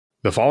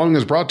The following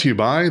is brought to you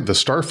by the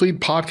Starfleet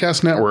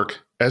Podcast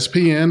Network,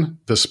 SPN,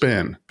 The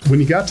Spin. When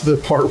you got to the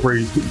part where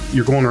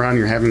you're going around,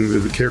 you're having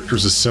the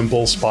characters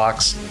assemble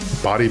Spock's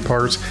body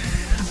parts,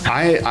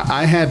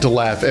 I had to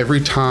laugh every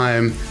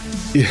time.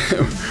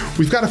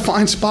 We've got to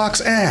find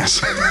Spock's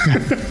ass.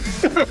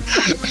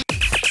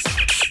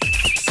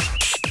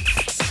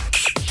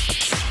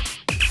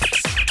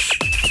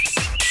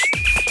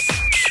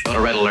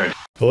 Red alert.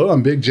 Hello,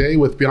 I'm BigJ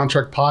with Beyond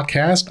Trek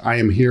Podcast. I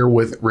am here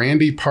with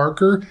Randy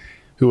Parker,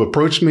 who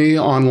approached me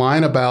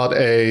online about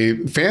a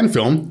fan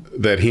film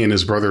that he and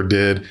his brother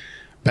did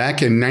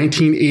back in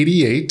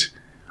 1988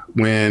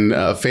 when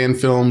fan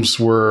films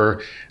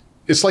were,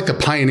 it's like the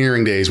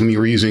pioneering days when you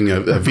were using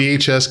a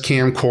VHS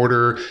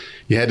camcorder.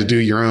 You had to do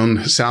your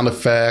own sound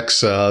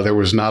effects. There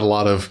was not a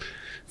lot of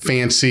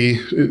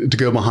fancy to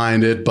go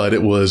behind it, but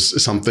it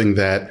was something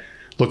that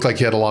looked like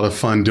you had a lot of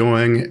fun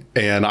doing.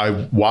 And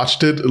I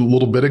watched it a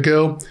little bit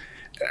ago.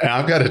 And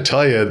I've got to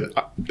tell you,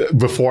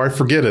 before I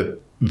forget it,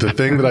 the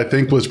thing that I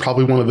think was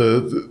probably one of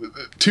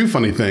the two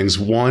funny things.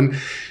 One,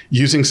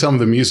 using some of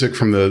the music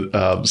from the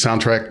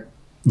soundtrack,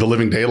 The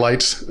Living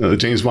Daylights, the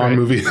James Bond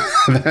movie,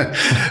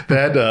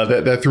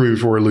 that threw me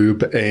for a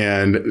loop.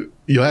 And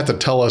you'll have to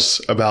tell us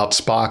about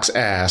Spock's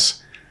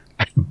ass.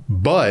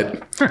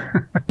 But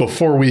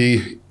before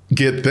we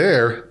get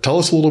there, tell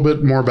us a little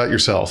bit more about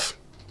yourself.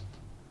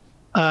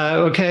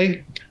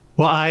 Okay.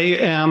 Well, I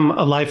am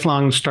a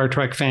lifelong Star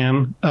Trek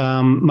fan.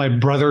 My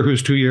brother,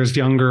 who's 2 years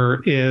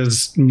younger,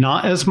 is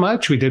not as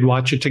much. We did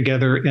watch it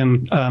together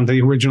in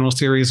the original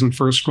series and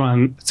first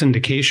run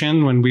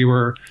syndication when we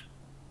were,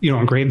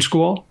 in grade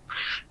school.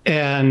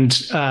 And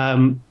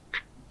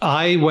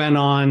I went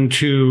on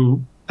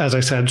to, as I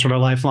said, sort of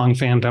lifelong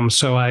fandom.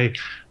 So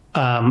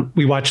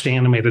we watched the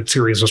animated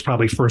series, was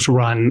probably first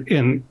run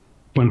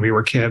when we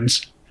were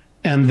kids.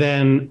 And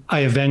then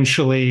I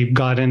eventually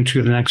got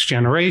into the Next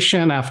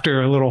Generation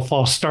after a little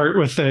false start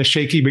with a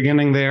shaky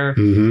beginning there.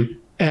 Mm-hmm.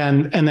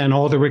 And then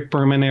all the Rick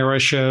Berman era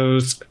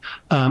shows,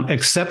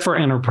 except for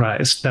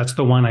Enterprise. That's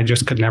the one I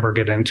just could never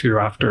get into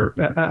after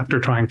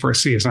trying for a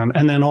season.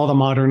 And then all the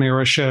modern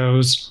era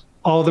shows,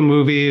 all the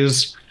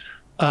movies.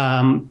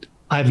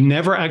 I've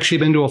never actually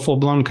been to a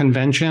full-blown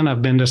convention.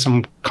 I've been to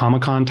some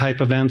Comic-Con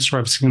type events where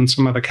I've seen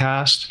some of the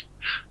cast.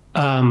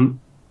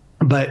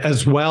 But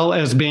as well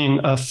as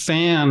being a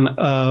fan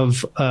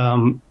of,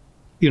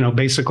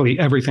 basically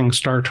everything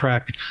Star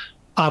Trek,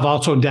 I've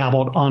also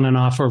dabbled on and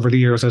off over the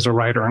years as a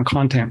writer and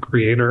content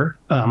creator.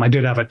 I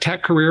did have a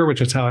tech career,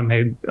 which is how I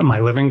made my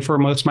living for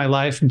most of my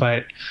life.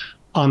 But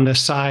on the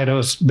side,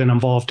 I've been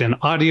involved in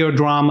audio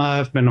drama.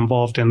 I've been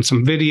involved in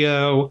some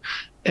video.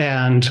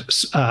 And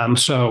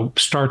so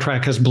Star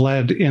Trek has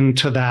bled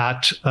into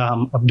that.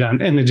 I've done,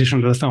 in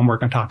addition to the film we're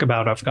going to talk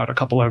about, I've got a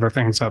couple other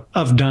things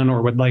I've done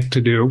or would like to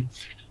do.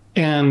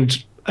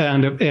 And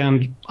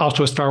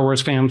also a Star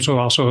Wars fan, so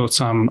also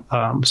some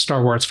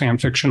Star Wars fan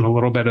fiction a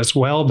little bit as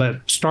well. But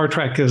Star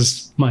Trek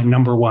is my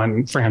number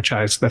one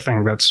franchise, the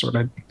thing that's sort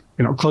of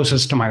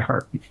closest to my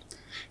heart.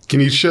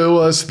 Can you show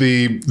us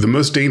the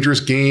Most Dangerous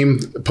Game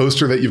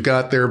poster that you've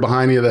got there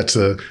behind you? That's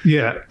a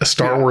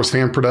Star Wars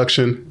fan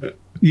production.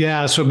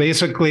 Yeah, so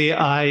basically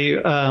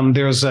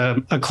there's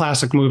a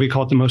classic movie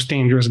called The Most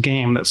Dangerous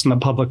Game that's in the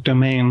public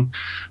domain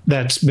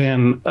that's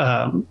been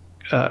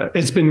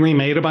it's been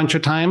remade a bunch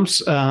of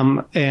times,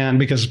 and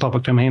because it's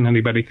public domain,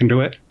 anybody can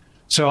do it.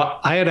 So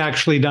I had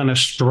actually done a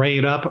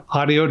straight up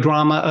audio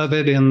drama of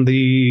it in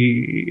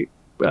the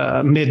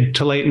mid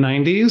to late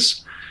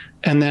 90s.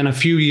 And then a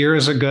few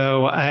years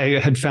ago, I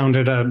had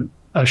founded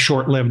a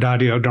short-lived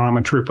audio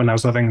drama troupe when I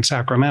was living in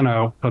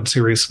Sacramento called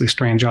Seriously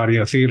Strange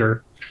Audio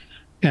Theater.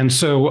 And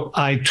so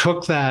I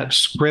took that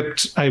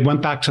script, I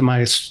went back to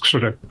my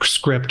sort of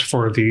script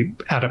for the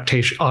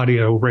adaptation,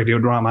 audio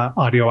drama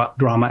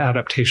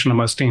adaptation of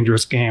Most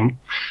Dangerous Game.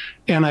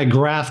 And I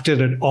grafted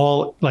it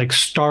all like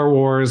Star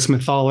Wars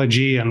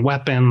mythology and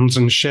weapons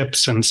and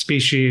ships and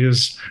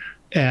species.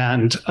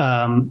 And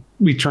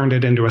we turned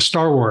it into a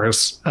Star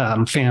Wars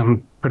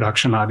fan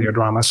production audio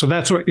drama. So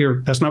that's not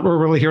what we're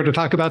really here to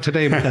talk about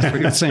today, but that's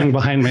what you're saying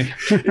behind me.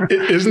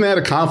 Isn't that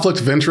a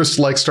conflict of interest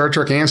like Star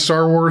Trek and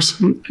Star Wars?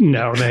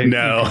 No.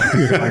 No.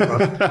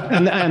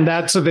 and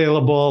that's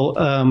available.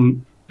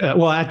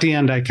 Well, at the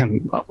end,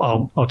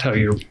 I'll tell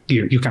you,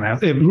 you can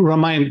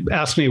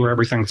ask me where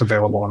everything's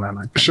available, and then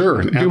I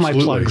can do my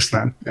plugs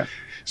then. Yeah.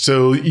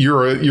 So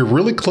you're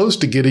really close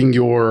to getting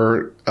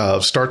your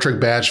Star Trek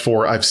badge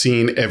for I've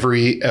seen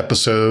every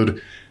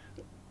episode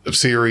of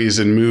series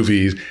and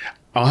movies.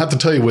 I'll have to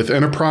tell you, with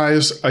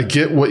Enterprise, I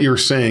get what you're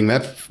saying.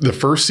 That the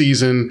first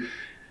season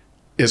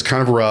is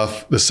kind of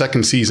rough. The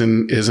second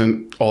season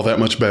isn't all that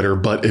much better.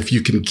 But if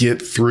you can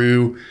get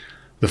through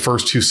the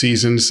first two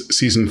seasons,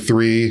 season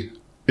 3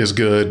 is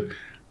good.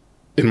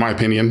 In my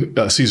opinion,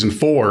 season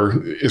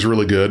 4 is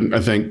really good. I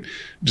think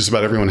just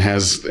about everyone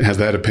has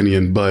that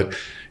opinion. But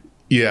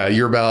yeah,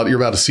 you're about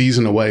a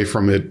season away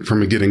from it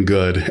getting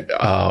good,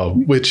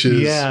 which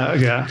is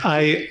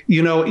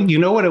you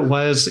know what it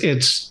was.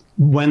 It's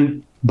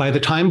when by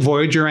the time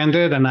Voyager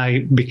ended, and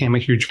I became a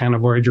huge fan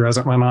of Voyager as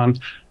it went on,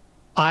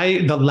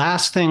 The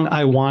last thing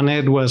I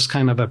wanted was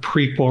kind of a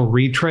prequel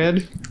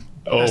retread.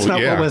 Oh, that's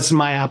not what was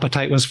my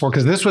appetite was for,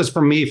 because this was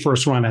for me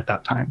first run at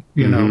that time,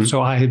 you know.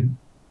 So I had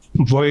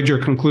Voyager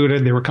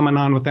concluded, they were coming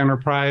on with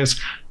Enterprise,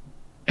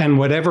 and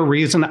whatever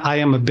reason, I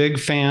am a big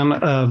fan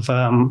of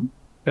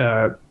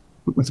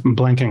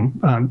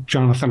blanking on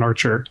Jonathan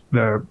Archer,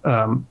 the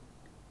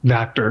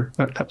actor.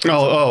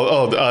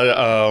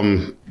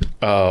 Oh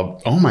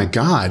my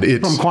God!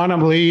 It's from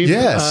Quantum Leap.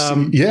 Yes,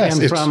 yes,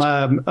 and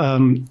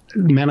from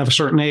Men of a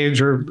Certain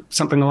Age or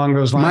something along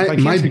those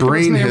lines. My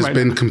brain has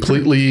been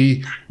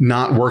completely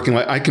not working.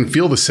 Like I can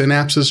feel the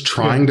synapses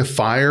trying to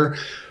fire,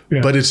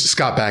 but it's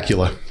Scott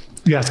Bakula.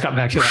 Yeah, Scott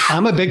Bakula.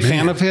 I'm a big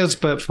fan of his,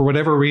 but for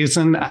whatever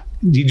reason,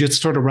 he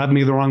just sort of rubbed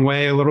me the wrong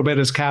way a little bit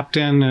as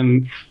captain.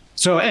 And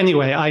so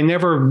anyway, I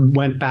never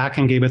went back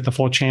and gave it the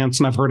full chance.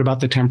 And I've heard about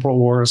the temporal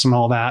wars and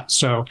all that.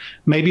 So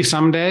maybe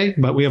someday,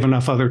 but we have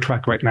enough other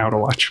Trek right now to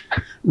watch.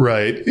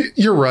 Right.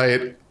 You're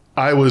right.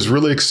 I was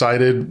really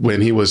excited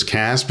when he was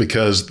cast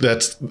because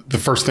that's the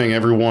first thing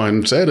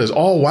everyone said is,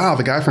 oh, wow,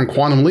 the guy from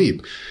Quantum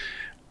Leap.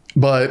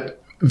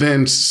 But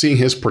then seeing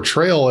his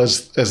portrayal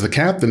as the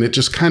captain, it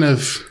just kind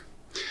of...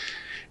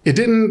 It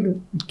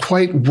didn't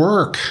quite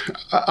work,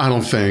 I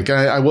don't think.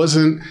 I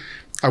wasn't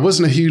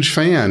a huge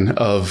fan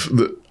of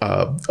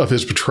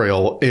his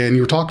portrayal. And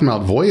you were talking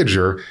about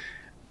Voyager.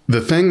 The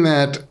thing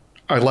that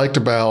I liked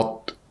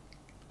about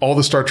all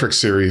the Star Trek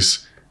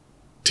series,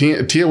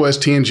 TOS,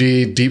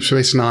 TNG, Deep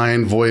Space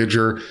Nine,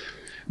 Voyager,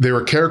 they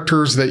were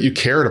characters that you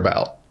cared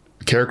about,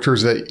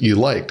 characters that you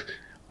liked.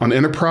 On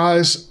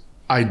Enterprise,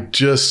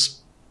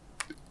 it's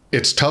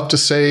tough to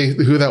say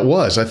who that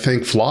was. I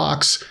think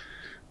Phlox,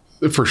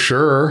 for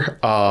sure.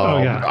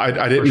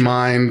 I didn't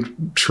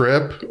mind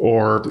Trip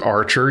or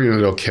Archer,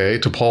 okay.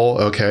 T'Pol,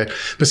 okay.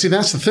 But see,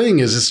 that's the thing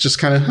is it's just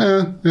kind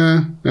of,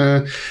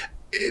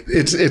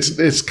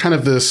 it's kind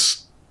of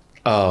this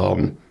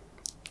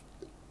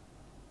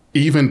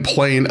even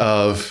plane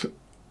of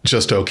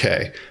just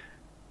okay,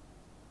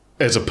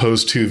 as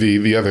opposed to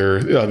the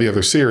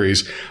other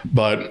series.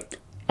 But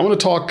I want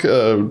to talk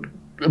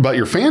about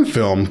your fan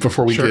film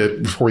before we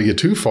get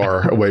too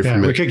far away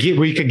from it.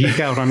 We could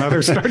geek out on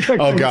other Star Trek.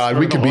 Oh God,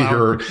 we could be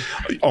here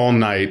all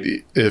night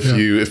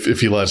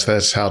if you let us.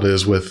 That's how it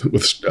is with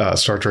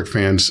Star Trek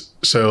fans.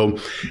 So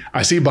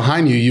I see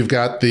behind you, you've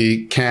got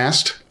the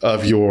cast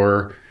of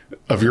your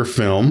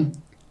film: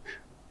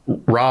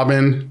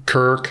 Robin,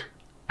 Kirk,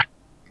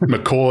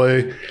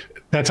 McCoy.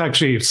 That's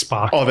actually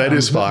Spock. Oh, that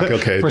is Spock.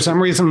 Okay. For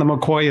some reason, the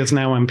McCoy is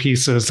now in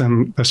pieces,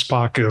 and the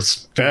Spock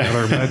is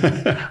together.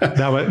 But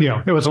that was,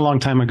 it was a long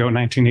time ago,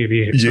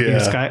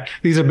 1988. So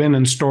these have been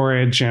in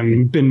storage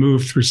and been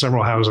moved through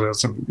several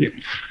houses,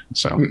 and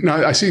so.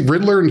 Now I see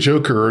Riddler and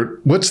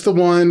Joker. What's the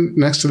one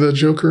next to the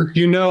Joker?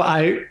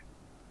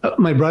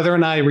 My brother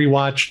and I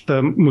rewatched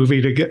the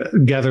movie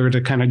together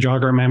to kind of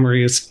jog our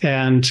memories,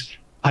 and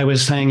I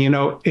was saying,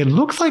 it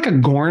looks like a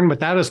Gorn, but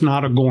that is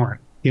not a Gorn.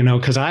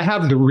 Because I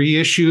have the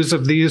reissues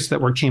of these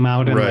that came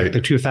out in like the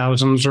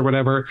 2000s or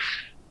whatever,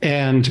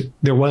 and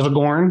there was a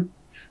Gorn.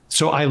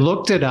 So I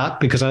looked it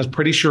up because I was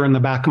pretty sure in the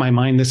back of my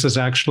mind, this is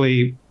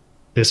actually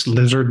this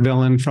lizard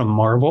villain from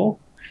Marvel.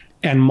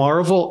 And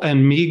Marvel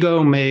and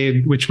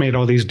Mego which made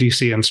all these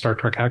DC and Star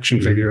Trek action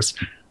figures,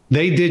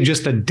 they did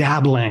just a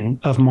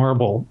dabbling of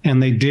Marvel,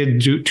 and they did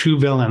do two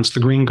villains, the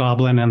Green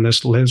Goblin and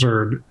this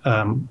lizard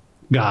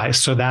guy.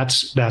 So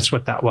that's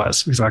what that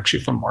was. He's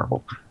actually from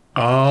Marvel.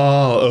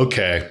 Oh,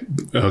 okay.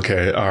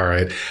 Okay. All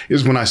right.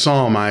 Is when I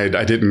saw him, I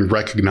didn't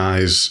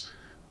recognize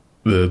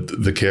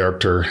the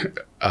character.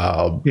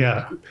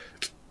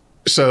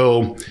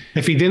 So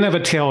if he didn't have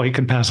a tail, he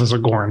could pass as a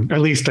Gorn,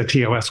 at least a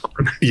TOS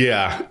Gorn.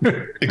 Yeah,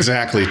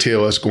 exactly.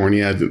 TOS Gorn.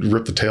 Yeah.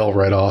 Rip the tail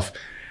right off.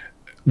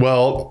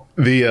 Well,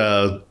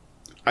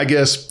 I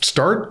guess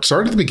start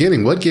at the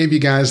beginning. What gave you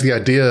guys the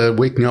idea of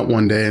waking up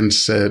one day and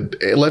said,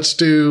 hey, let's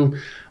do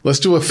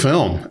a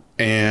film?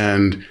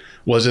 And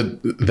was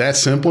it that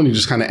simple and you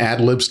just kind of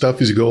ad-lib stuff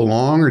as you go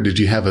along, or did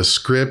you have a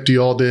script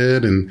you all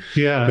did and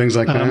things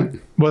like that?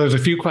 Well, there's a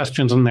few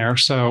questions in there,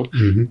 so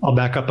I'll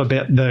back up a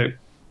bit.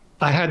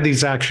 I had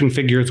these action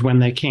figures when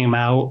they came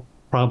out,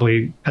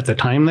 probably at the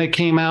time they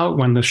came out,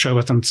 when the show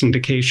was in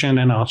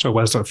syndication, and also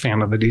was a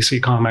fan of the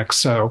DC comics.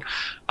 So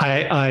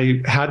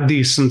I had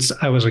these since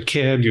I was a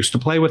kid, used to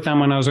play with them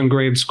when I was in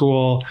grade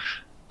school.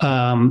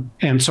 And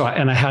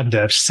I had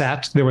the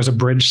set. There was a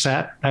bridge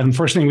set.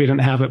 Unfortunately, we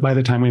didn't have it by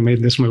the time we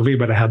made this movie,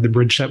 but I had the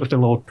bridge set with the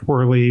little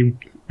twirly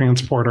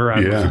transporter.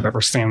 I don't know if you've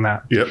ever seen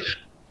that. Yep.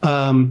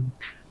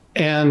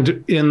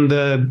 And in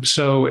the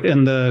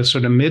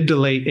sort of mid to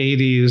late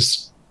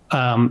 80s,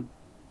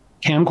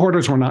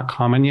 camcorders were not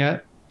common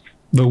yet,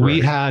 but we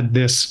had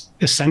this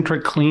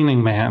eccentric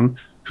cleaning man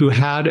who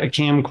had a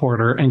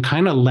camcorder and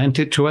kind of lent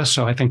it to us.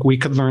 So I think we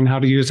could learn how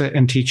to use it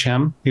and teach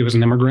him. He was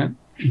an immigrant.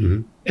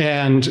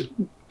 And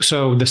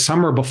so the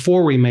summer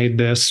before we made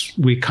this,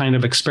 we kind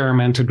of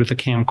experimented with the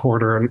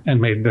camcorder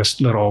and made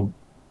this little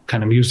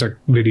kind of music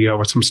video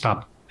with some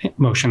stop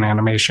motion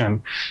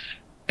animation.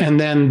 And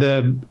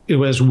then it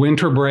was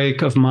winter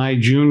break of my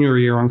junior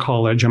year in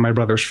college and my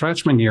brother's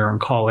freshman year in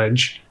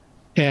college.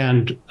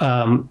 And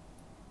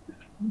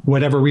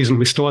whatever reason,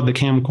 we still had the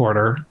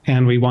camcorder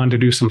and we wanted to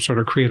do some sort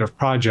of creative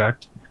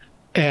project.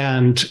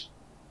 And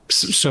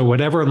so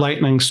whatever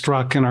lightning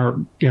struck in our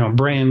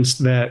brains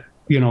that,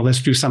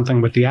 let's do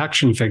something with the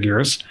action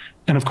figures.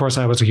 And of course,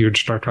 I was a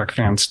huge Star Trek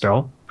fan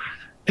still.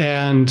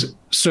 And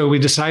so we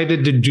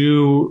decided to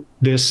do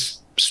this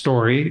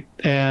story.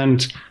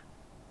 And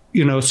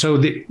so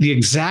the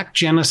exact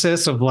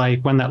genesis of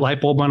like when that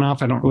light bulb went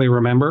off, I don't really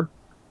remember.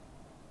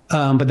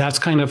 But that's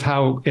kind of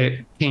how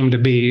it came to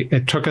be.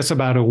 It took us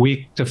about a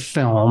week to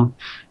film,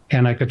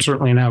 and I could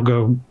certainly now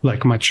go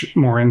like much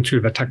more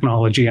into the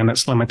technology and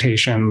its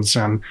limitations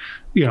and,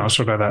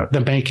 sort of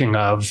the making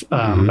of,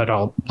 but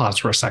I'll pause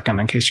for a second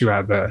in case you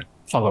have a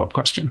follow-up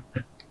question.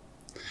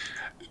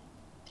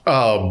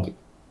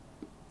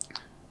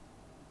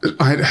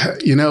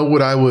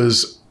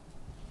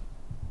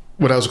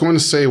 What I was going to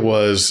say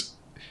was,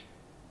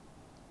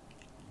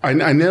 I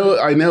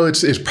know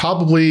it's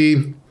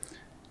probably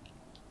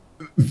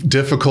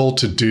difficult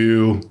to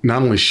do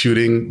not only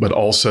shooting, but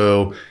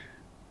also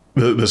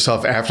the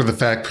stuff after the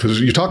fact,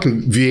 because you're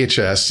talking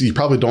VHS, you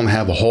probably don't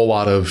have a whole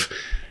lot of,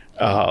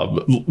 a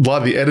lot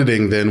of the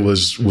editing then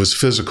was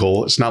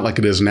physical. It's not like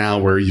it is now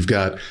where you've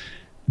got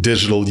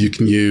digital, you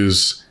can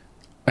use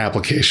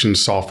application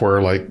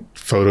software like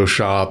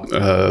Photoshop,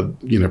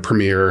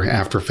 Premiere,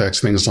 After Effects,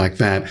 things like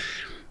that.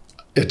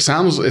 It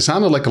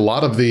sounded like a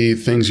lot of the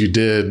things you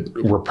did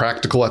were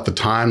practical at the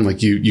time.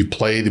 Like you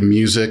play the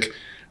music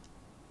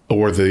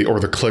or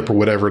the clip or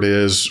whatever it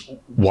is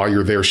while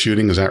you're there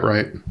shooting. Is that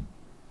right?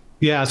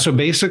 Yeah. So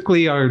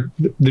basically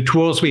the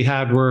tools we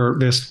had were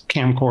this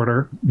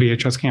camcorder,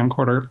 VHS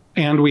camcorder,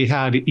 and we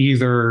had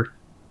either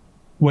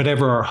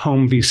whatever our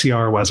home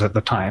VCR was at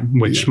the time,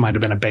 which might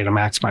have been a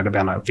Betamax, might have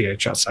been a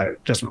VHS.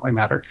 It doesn't really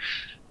matter.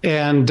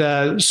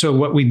 And so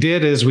what we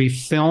did is we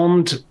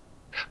filmed.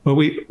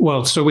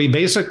 So we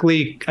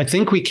basically, I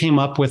think we came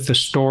up with the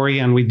story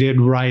and we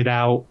did wrote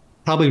out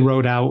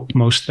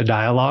most of the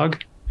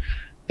dialogue.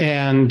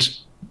 And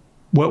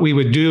what we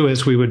would do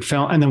is we would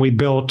film, and then we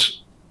built,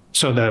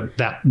 so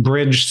that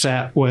bridge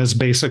set was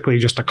basically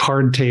just a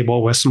card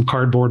table with some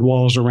cardboard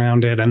walls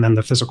around it. And then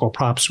the physical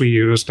props we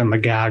used and the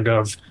gag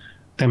of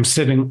them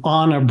sitting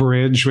on a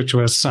bridge, which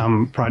was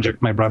some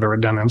project my brother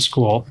had done in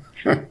school.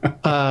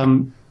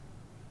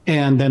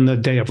 And then the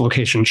day of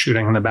location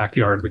shooting in the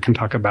backyard, we can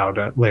talk about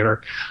it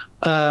later.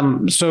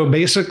 So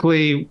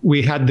basically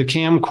we had the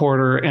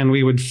camcorder and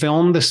we would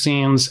film the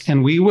scenes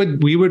and we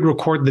would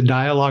record the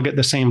dialogue at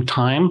the same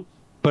time.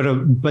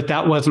 But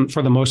that wasn't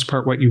for the most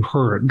part what you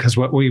heard, because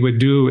what we would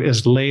do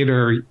is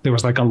later there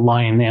was like a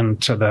line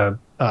into the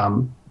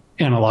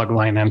analog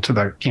line into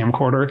the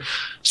camcorder.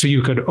 So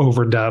you could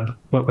overdub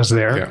what was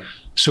there. Yeah.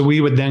 So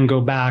we would then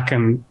go back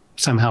and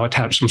somehow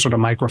attach some sort of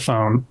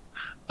microphone.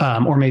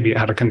 Or maybe it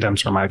had a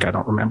condenser mic, I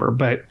don't remember.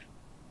 But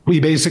we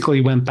basically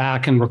went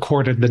back and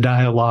recorded the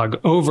dialogue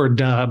over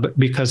dub,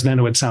 because then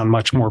it would sound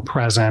much more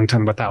present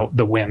and without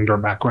the wind or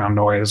background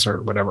noise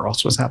or whatever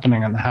else was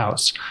happening in the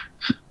house.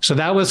 So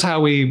that was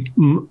how we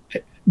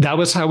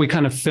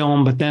kind of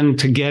filmed. But then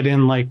to get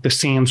in like the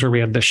scenes where we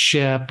had the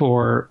ship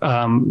or,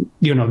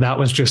 that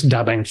was just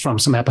dubbing from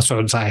some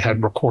episodes I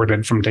had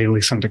recorded from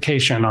daily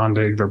syndication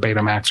onto either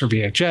Betamax or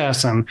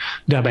VHS, and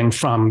dubbing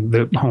from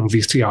the home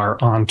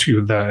VCR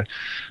onto the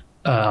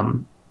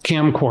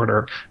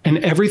camcorder. And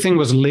everything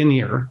was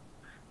linear.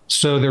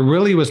 So there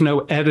really was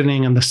no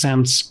editing in the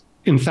sense.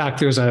 In fact,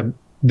 there's a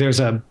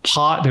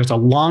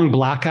long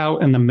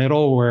blackout in the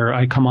middle where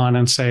I come on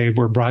and say,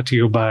 we're brought to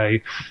you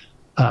by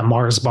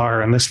Mars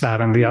Bar and this,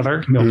 that, and the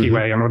other, Milky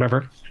Way and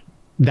whatever.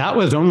 That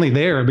was only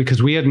there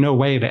because we had no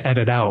way to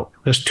edit out.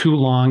 It was too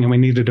long and we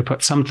needed to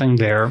put something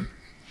there.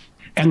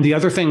 And the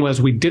other thing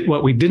was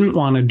what we didn't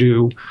want to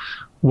do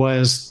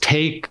was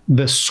take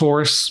the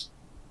source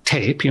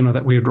tape,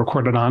 that we had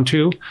recorded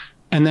onto,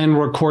 and then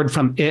record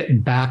from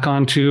it back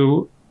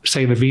onto,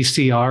 say, the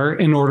VCR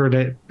in order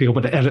to be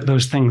able to edit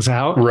those things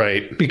out.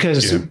 Right.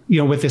 Because,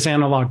 with this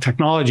analog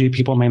technology,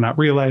 people may not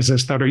realize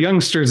this that are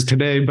youngsters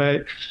today,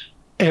 but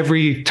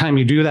every time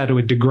you do that, it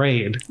would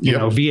degrade.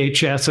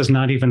 VHS is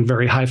not even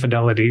very high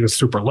fidelity. It was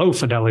super low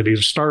fidelity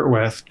to start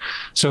with.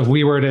 So if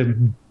we were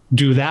to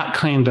do that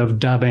kind of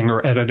dubbing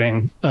or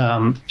editing,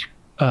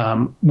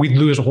 we'd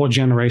lose a whole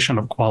generation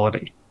of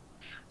quality.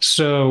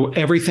 So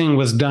everything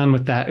was done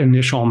with that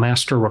initial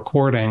master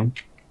recording.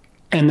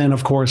 And then,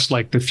 of course,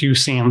 like the few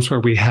scenes where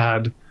we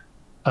had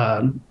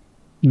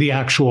the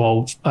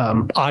actual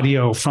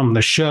audio from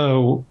the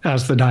show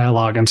as the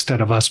dialogue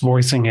instead of us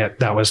voicing it,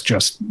 that was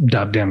just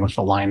dubbed in with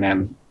the line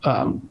in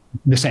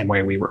the same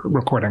way we were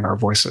recording our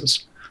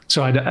voices.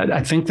 So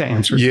I think that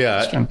answers the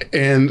question.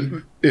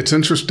 And it's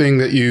interesting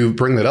that you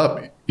bring that up.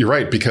 You're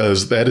right,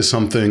 because that is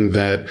something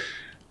that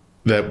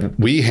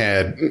we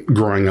had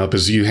growing up.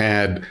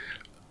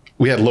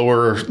 We had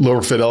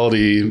lower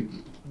fidelity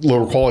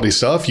lower quality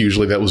stuff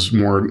usually that was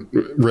more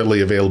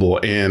readily available,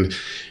 and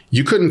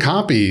you couldn't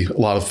copy a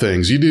lot of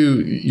things.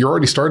 You're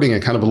already starting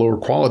at kind of a lower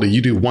quality.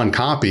 You do one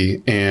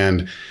copy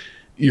and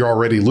you're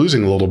already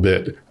losing a little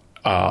bit.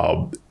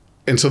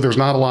 And so there's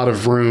not a lot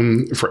of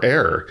room for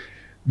error,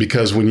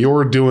 because when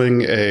you're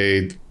doing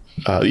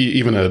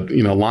even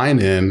a line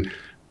in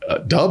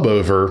dub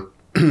over,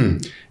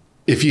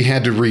 if you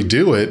had to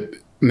redo it,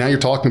 now you're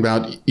talking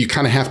about you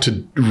kind of have to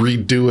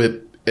redo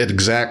it at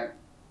exact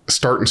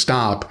start and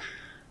stop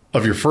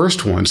of your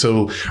first one.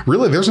 So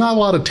really, there's not a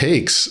lot of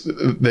takes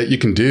that you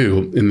can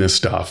do in this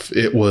stuff.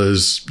 It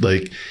was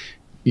like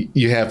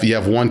you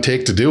have one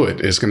take to do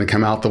it. It's going to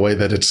come out the way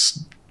that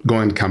it's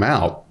going to come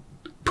out,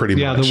 pretty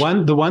much.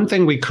 Yeah, the one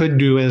thing we could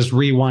do is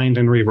rewind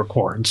and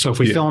re-record. So if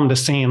we filmed a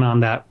scene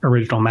on that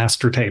original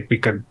master tape, we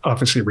could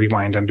obviously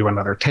rewind and do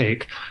another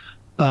take.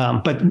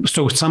 But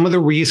so some of the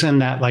reason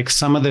that like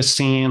some of the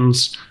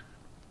scenes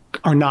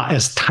are not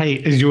as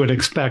tight as you would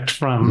expect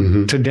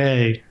from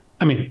today,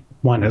 I mean,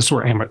 one is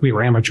we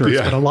were amateurs,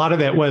 but a lot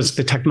of it was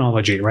the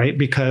technology, right?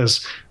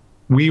 Because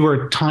we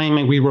were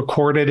timing, we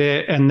recorded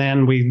it, and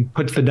then we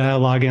put the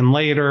dialogue in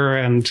later.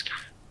 And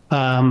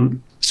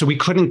so we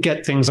couldn't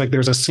get things like,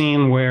 there's a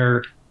scene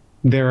where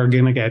they're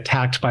going to get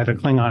attacked by the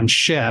Klingon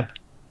ship.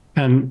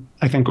 And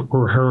I think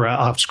her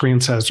off screen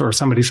says, or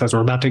somebody says,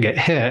 we're about to get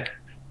hit.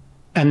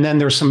 And then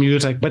there's some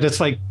music, but it's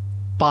like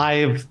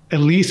at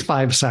least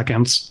 5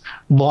 seconds,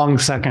 long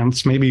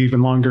seconds, maybe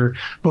even longer,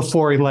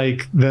 before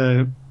like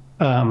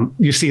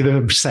you see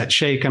the set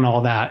shake and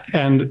all that.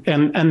 And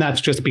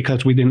that's just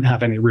because we didn't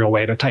have any real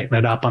way to tighten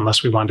it up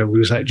unless we wanted to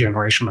lose that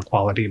generation of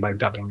quality by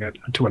dubbing it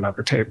to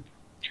another tape.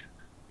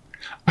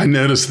 I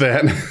noticed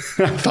that.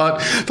 I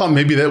thought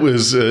maybe that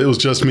was it was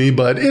just me,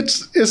 but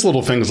it's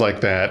little things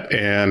like that.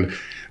 And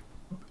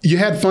you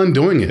had fun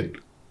doing it,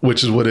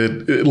 which is what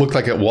it looked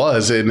like it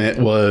was. And it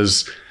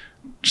was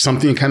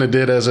something you kind of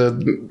did as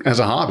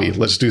a hobby.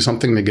 Let's do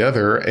something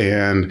together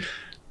and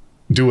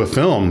do a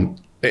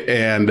film.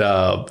 And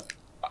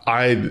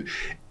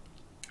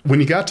when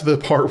you got to the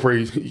part where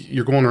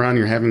you're going around,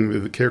 you're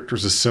having the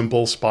characters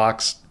assemble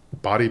Spock's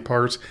body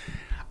parts,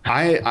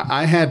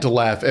 I had to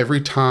laugh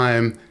every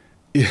time.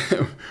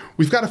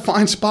 We've got to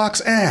find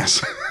Spock's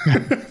ass.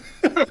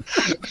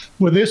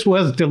 Well, this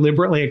was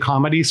deliberately a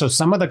comedy. So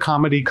some of the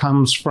comedy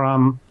comes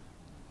from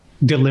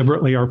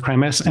deliberately our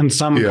premise, and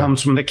some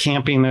comes from the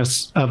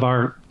campiness of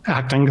our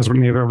acting, because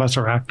neither of us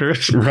are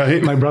actors.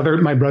 Right. My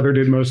brother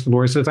did most of the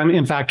voices. I mean,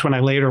 in fact, when I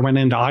later went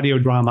into audio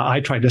drama, I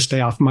tried to stay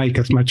off mic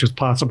as much as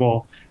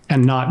possible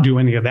and not do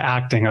any of the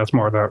acting. I was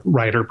more the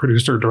writer,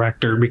 producer,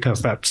 director,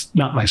 because that's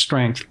not my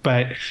strength.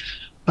 But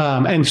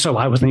and so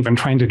I wasn't even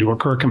trying to do a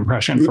Kirk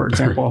impression, for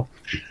example.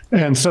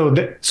 And so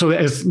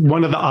as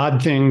one of the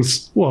odd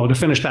things, well, to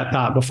finish that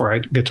thought before I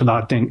get to the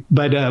odd thing,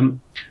 but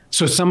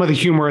so some of the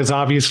humor is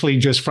obviously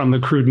just from the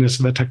crudeness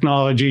of the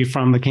technology,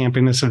 from the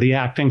campiness of the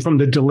acting, from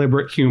the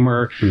deliberate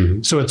humor.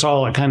 So it's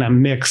all a kind of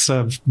mix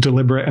of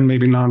deliberate and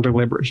maybe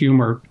non-deliberate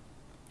humor.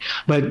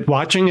 But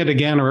watching it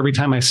again, or every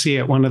time I see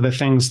it, one of the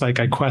things like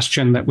I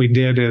question that we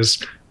did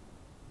is,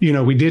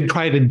 we did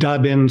try to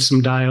dub in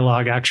some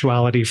dialogue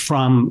actuality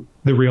from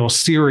the real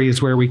series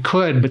where we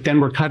could, but then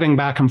we're cutting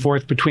back and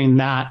forth between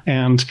that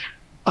and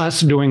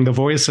us doing the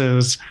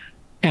voices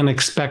and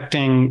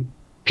expecting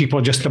people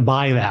just to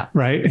buy that,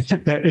 right?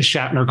 That is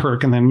Shatner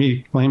Kirk and then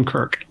me, lame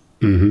Kirk.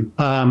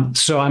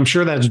 So I'm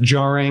sure that's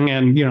jarring.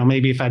 And,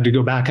 maybe if I had to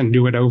go back and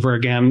do it over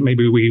again,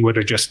 maybe we would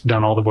have just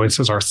done all the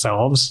voices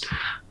ourselves.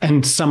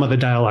 And some of the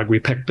dialogue we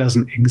picked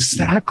doesn't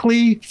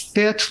exactly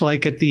fit.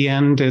 Like at the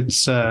end,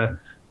 it's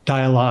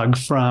dialogue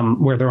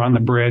from where they're on the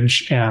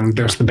bridge and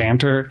there's the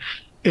banter,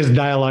 is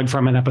dialogue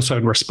from an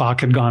episode where Spock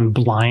had gone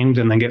blind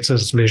and then gets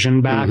his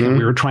vision back. And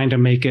we were trying to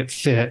make it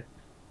fit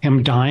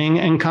him dying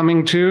and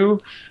coming to,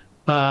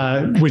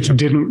 which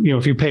didn't,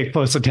 if you pay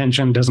close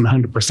attention, doesn't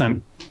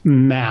 100%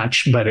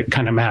 match, but it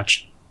kind of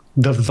matched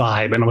the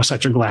vibe. And it was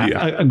such a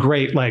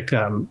great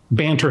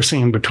banter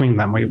scene between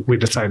them. We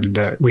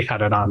decided we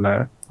had it on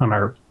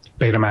our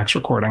Betamax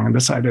recording and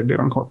decided to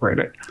incorporate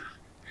it.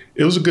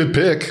 It was a good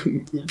pick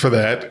for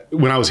that.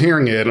 When I was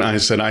hearing it, I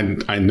said,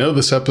 I know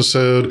this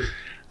episode.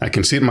 I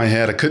can see it in my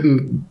head. I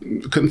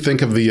couldn't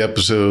think of the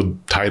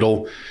episode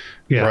title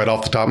right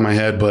off the top of my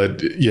head,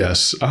 but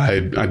yes, I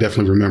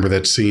definitely remember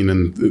that scene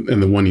and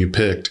the one you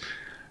picked.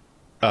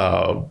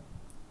 What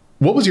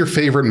was your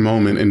favorite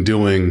moment in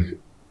doing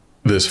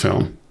this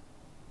film?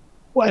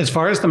 Well, as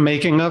far as the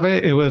making of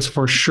it, it was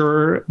for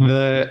sure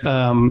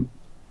the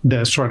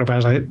sort of,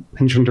 as I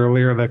mentioned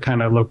earlier, the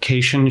kind of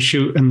location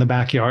shoot in the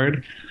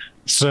backyard.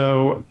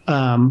 So,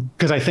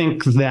 because I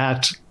think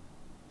that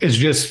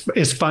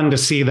it's fun to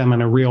see them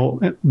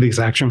in these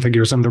action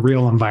figures in the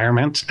real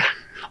environment.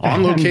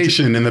 On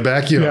location in the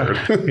backyard.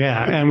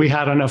 Yeah. And we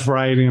had enough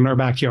variety in our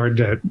backyard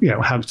to,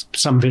 have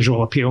some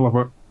visual appeal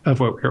of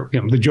what we're,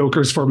 the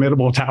Joker's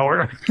formidable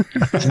tower,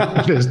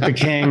 the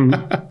King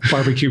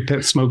barbecue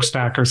pit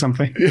smokestack or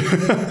something,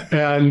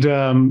 and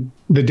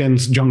the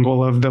dense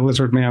jungle of the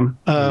Lizard Man.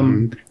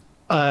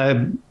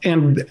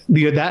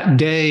 that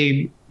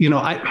day,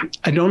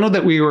 I don't know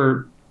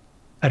that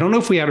I don't know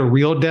if we had a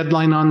real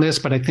deadline on this,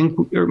 but I think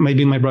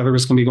maybe my brother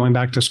was going to be going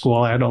back to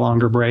school. I had a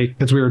longer break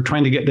because we were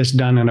trying to get this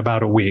done in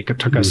about a week. It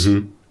took us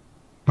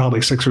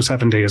probably 6 or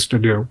 7 days to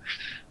do.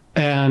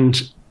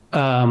 And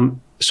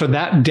so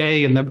that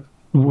day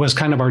was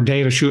kind of our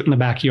day to shoot in the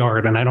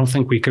backyard. And I don't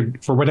think we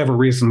could, for whatever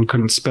reason,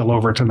 couldn't spill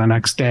over to the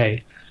next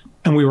day.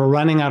 And we were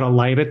running out of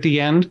light at the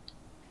end.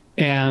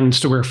 And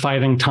so we're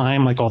fighting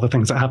time, like all the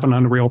things that happen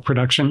on real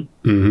production.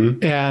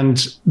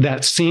 And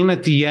that scene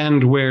at the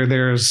end where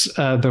there's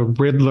the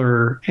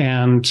Riddler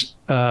and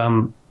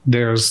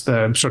there's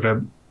the sort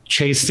of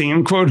chase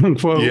scene, quote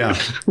unquote,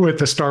 with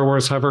the Star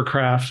Wars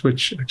hovercraft,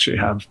 which I actually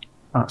have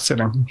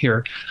sitting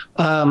here,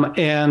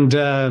 and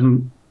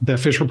the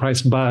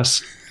Fisher-Price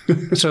bus.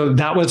 So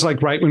that was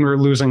like right when we were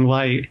losing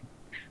light.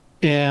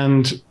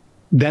 And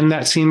then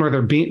that scene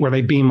where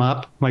they beam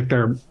up, like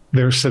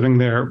they're sitting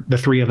there, the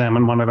three of them,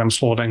 and one of them's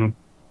holding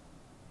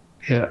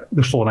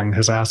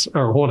his ass,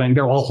 or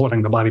they're all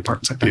holding the body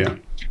parts, I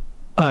think,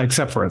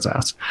 except for his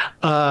ass.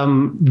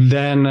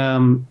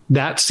 Then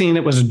that scene,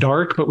 it was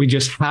dark, but we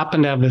just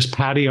happened to have this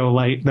patio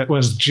light that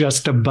was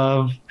just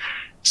above.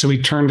 So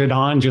we turned it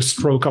on, just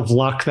stroke of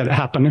luck that it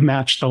happened to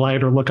match the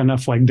light or look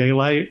enough like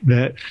daylight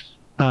that,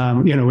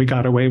 we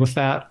got away with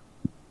that.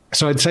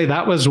 So I'd say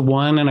that was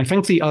one. And I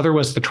think the other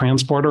was the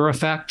transporter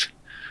effect.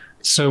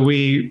 So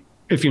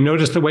if you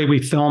notice the way we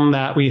filmed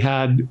that, we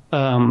had,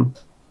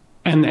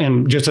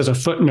 and just as a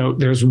footnote,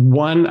 there's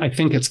one, I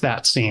think it's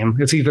that scene.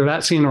 It's either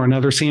that scene or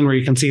another scene where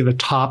you can see the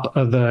top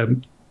of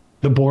the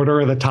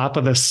border or the top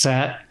of the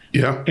set.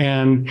 Yeah.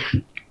 And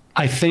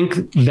I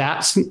think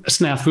that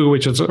snafu,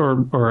 which is,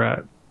 or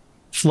a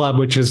flub,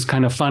 which is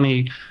kind of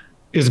funny,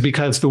 is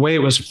because the way it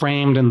was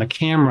framed in the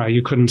camera,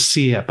 you couldn't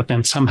see it, but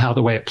then somehow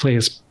the way it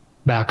plays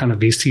back on a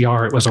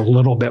VCR, it was a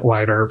little bit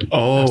wider.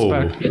 Oh,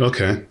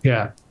 okay.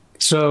 Yeah.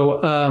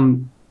 So,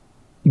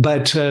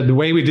 but the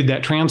way we did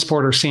that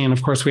transporter scene,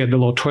 of course, we had the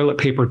little toilet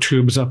paper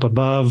tubes up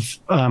above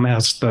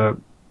as the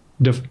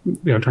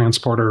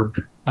transporter.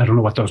 I don't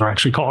know what those are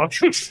actually called.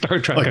 Star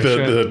Trek. Like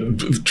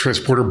the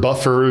transporter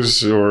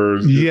buffers or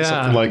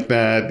something like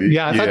that.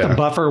 Yeah, I thought the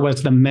buffer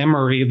was the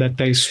memory that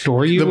they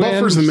store you in. The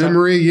buffer's the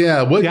memory,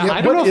 yeah.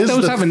 I don't know if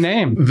those have a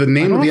name. The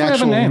name of the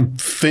actual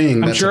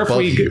thing that's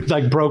above you. I'm sure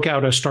if we broke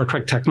out a Star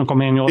Trek technical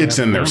manual. It's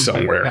in there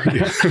somewhere.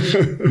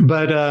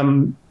 But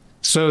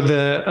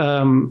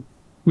so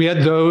we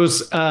had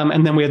those,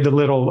 and then we had the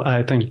little,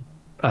 I think,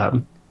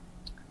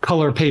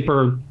 color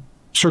paper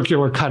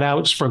circular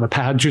cutouts for the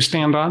pads you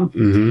stand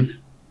on.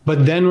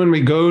 But then when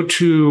we go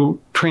to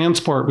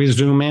transport, we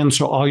zoom in,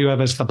 so all you have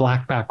is the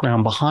black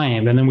background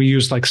behind. And then we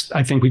use,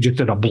 I think we just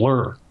did a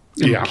blur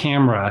in the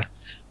camera,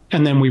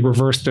 and then we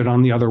reversed it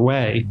on the other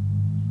way.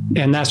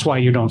 And that's why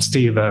you don't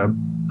see the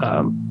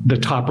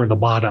top or the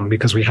bottom,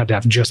 because we had to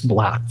have just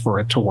black for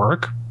it to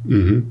work.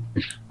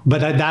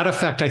 But that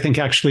effect, I think,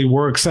 actually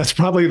works. That's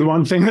probably the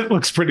one thing that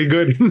looks pretty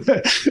good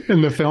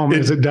in the film,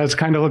 is it does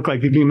kind of look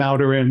like you beam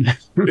out or in.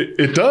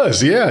 It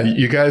does, yeah.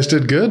 You guys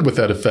did good with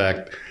that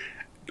effect.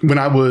 When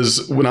I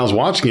was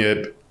watching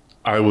it,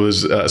 I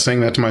was saying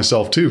that to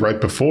myself too, right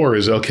before,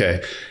 is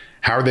okay,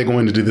 how are they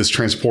going to do this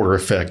transporter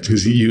effect?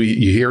 Because you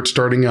hear it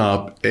starting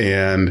up,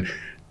 and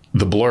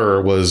the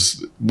blur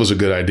was a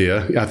good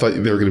idea. I thought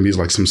there were going to be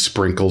like some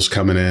sprinkles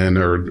coming in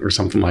or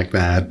something like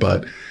that.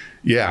 But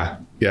yeah,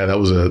 that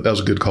was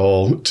a good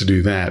call to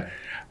do that.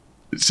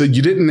 So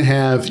you didn't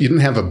have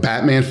a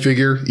Batman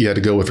figure. You had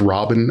to go with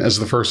Robin as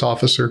the first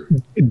officer.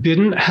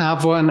 Didn't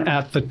have one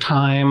at the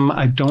time.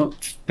 I don't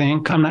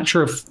think. I'm not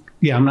sure if.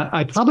 Yeah, I'm not.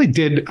 I probably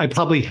did. I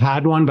probably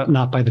had one, but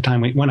not by the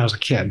time when I was a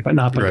kid. But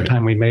not by the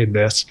time we made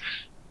this.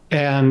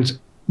 And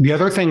the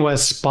other thing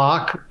was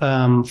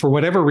Spock. For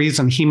whatever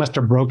reason, he must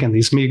have broken.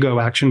 These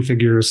Mego action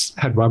figures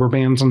had rubber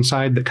bands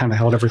inside that kind of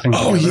held everything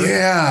together. Oh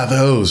yeah,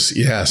 those.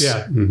 Yes.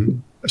 Yeah.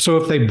 So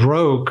if they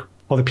broke,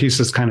 all the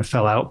pieces kind of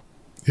fell out.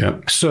 Yeah.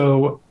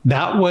 So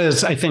that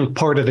was, I think,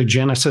 part of the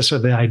genesis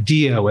of the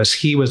idea, was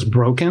he was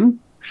broken.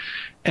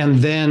 And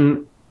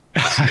then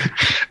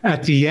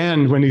at the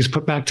end, when he's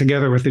put back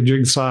together with the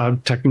jigsaw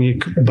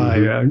technique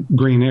by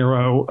Green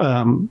Arrow,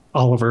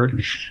 Oliver,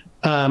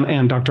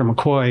 and Dr.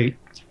 McCoy,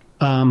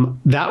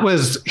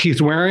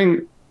 he's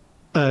wearing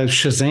a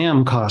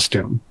Shazam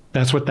costume.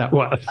 That's what that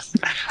was.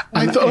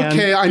 I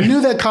knew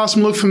that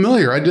costume looked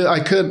familiar.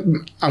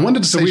 I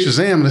wanted to say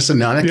Shazam, and I said,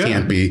 no, that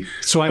can't be.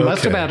 So I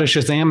must have had a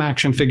Shazam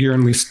action figure,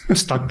 and we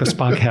stuck the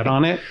Spock head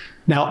on it.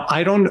 Now,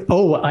 I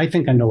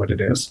think I know what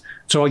it is.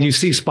 So you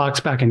see Spock's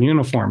back in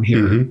uniform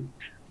here.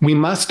 We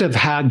must have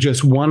had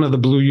just one of the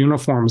blue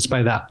uniforms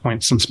by that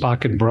point, since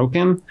Spock had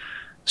broken.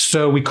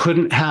 So we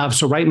couldn't have,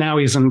 so right now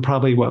he's in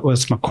probably what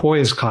was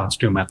McCoy's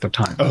costume at the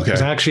time. Okay.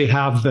 Because I actually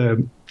have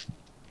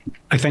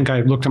I think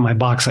I looked at my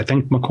box. I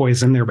think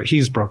McCoy's in there, but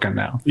he's broken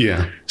now.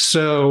 Yeah.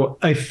 So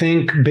I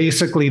think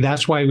basically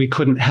that's why we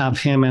couldn't have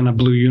him in a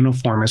blue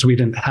uniform, is we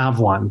didn't have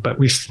one. But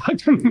we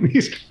stuck in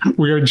these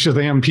weird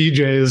Shazam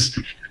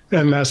PJs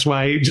And that's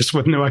why, just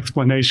with no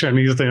explanation,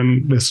 he's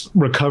in this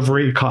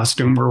recovery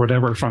costume or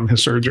whatever from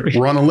his surgery.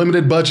 We're on a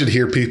limited budget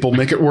here, people.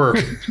 Make it work.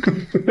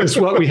 It's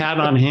what we had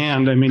on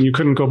hand. I mean, you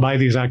couldn't go buy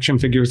these action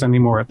figures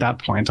anymore at that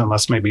point,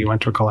 unless maybe you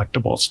went to a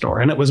collectible store.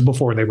 And it was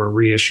before they were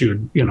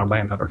reissued, by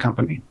another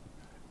company.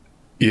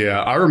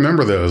 Yeah, I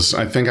remember those.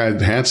 I think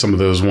I had some of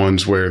those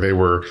ones where they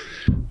were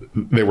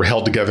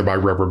held together by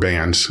rubber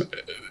bands.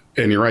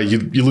 And you're right,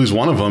 you lose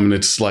one of them and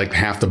it's like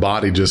half the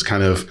body just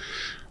kind of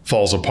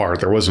falls apart.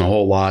 There wasn't a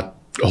whole lot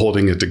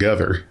holding it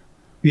together.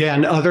 Yeah,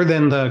 and other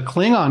than the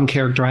Klingon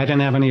character, I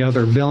didn't have any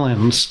other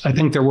villains. I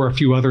think there were a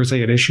few others they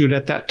had issued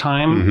at that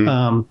time.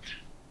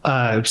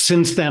 Mm-hmm.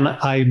 Since then,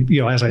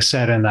 as I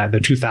said, in the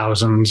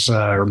 2000s,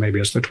 or maybe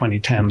it's the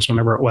 2010s,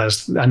 whenever it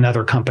was,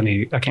 another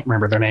company, I can't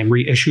remember their name,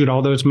 reissued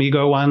all those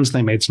Mego ones.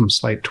 They made some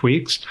slight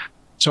tweaks.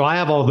 So I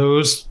have all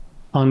those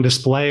on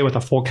display with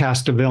a full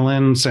cast of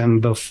villains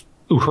and the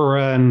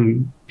Uhura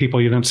and people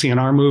you didn't see in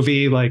our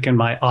movie, like in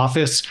my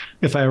office.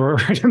 If I were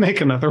to make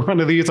another one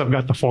of these, I've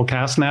got the full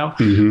cast now.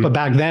 Mm-hmm. But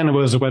back then it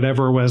was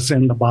whatever was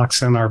in the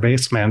box in our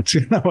basement,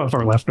 of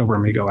our leftover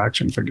Mego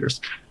action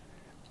figures.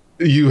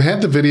 You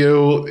had the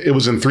video, it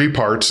was in 3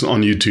 parts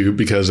on YouTube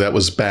because that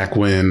was back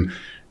when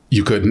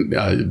you couldn't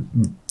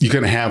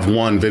have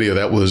one video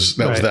that was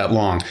that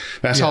long.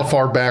 That's how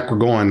far back we're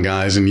going,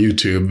 guys, in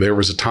YouTube. There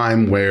was a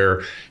time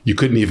where you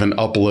couldn't even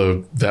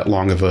upload that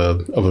long of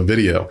a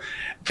video.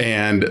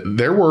 And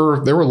there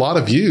were a lot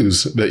of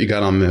views that you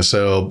got on this.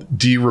 So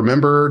do you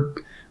remember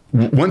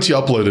once you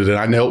uploaded it?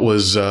 I know it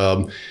was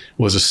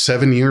it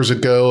 7 years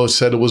ago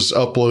said it was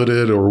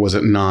uploaded, or was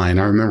it 9?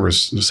 I remember it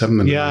was 7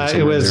 to 9. Yeah,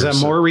 it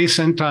was more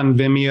recent on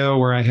Vimeo,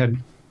 where I had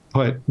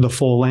put the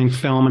full length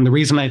film. And the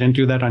reason I didn't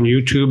do that on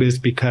YouTube is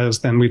because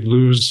then we'd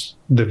lose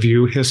the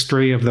view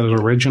history of those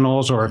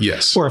originals, or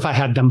if I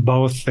had them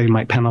both, they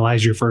might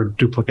penalize you for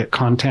duplicate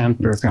content.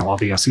 There's all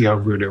the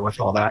SEO voodoo with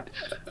all that.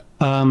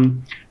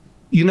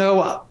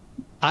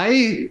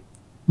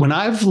 When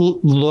I've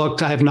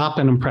looked, I have not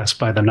been impressed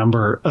by the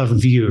number of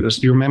views.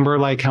 Do you remember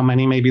like how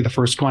many maybe the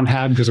first one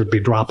had? Because it would be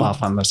drop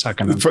off on the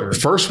second and third.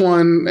 First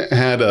one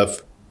had a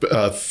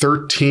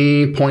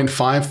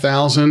 13.5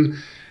 thousand.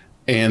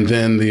 And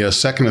then the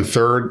second and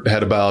third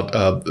had about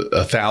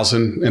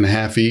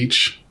 1,500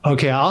 each.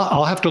 Okay,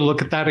 I'll have to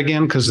look at that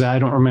again because I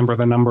don't remember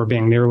the number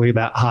being nearly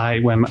that high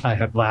when I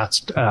had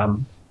last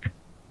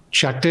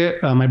checked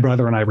it. My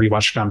brother and I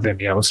rewatched it on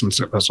Vimeo since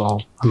it was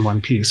all on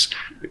one piece.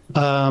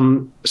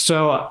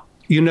 So,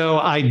 even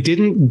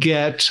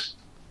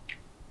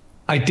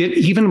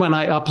when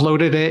I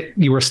uploaded it,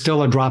 you were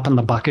still a drop in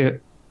the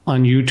bucket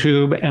on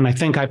YouTube. And I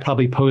think I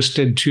probably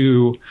posted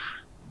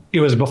it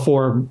was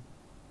before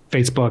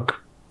Facebook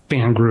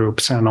fan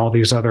groups and all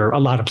these a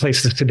lot of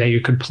places today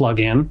you could plug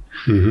in.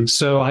 Mm-hmm.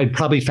 So I'd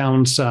probably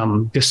found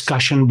some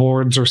discussion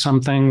boards or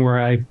something where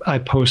I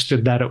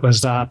posted that it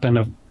was up, and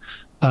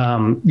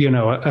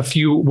a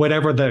few,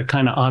 whatever the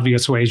kind of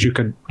obvious ways you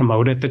could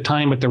promote at the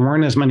time, but there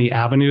weren't as many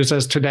avenues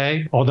as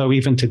today. Although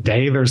even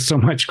today there's so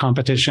much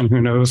competition, who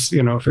knows,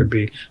 if it'd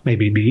be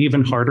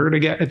even harder to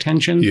get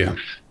attention. Yeah.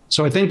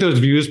 So I think those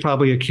views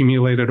probably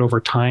accumulated over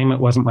time. It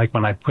wasn't like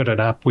when I put it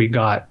up, we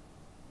got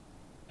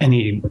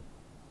any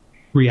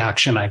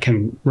reaction I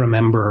can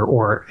remember,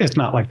 or it's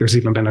not like there's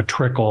even been a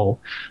trickle.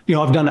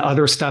 I've done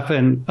other stuff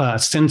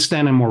since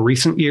then in more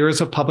recent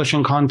years of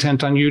publishing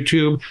content on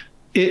YouTube.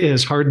 It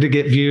is hard to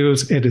get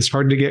views. It is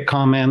hard to get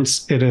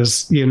comments. It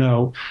is,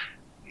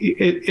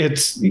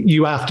 it's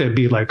you have to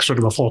be like sort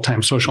of a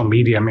full-time social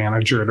media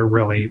manager to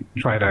really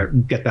try to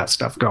get that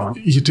stuff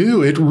going. You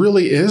do. It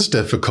really is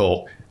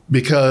difficult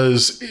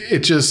because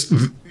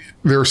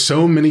there are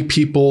so many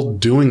people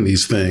doing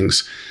these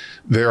things.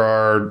 There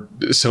are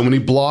so many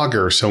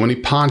bloggers, so many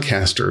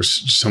podcasters,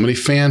 so many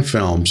fan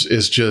films.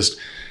 It's just,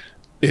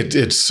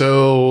 it's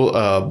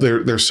so,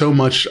 there's so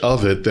much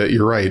of it that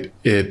you're right.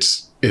 It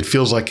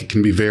feels like it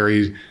can be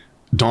very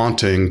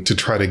daunting to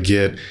try to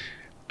get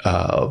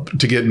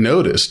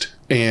noticed.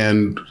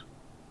 And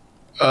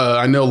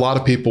I know a lot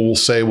of people will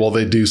say, well,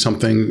 they do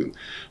something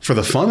for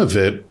the fun of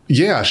it.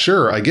 Yeah,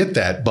 sure, I get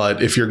that.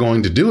 But if you're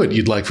going to do it,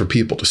 you'd like for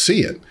people to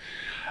see it.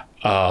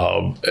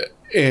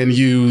 And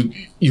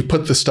you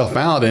put the stuff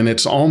out, and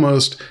it's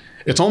almost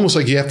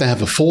like you have to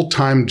have a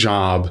full-time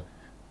job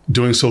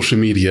doing social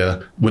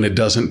media when it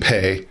doesn't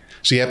pay.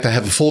 So you have to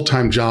have a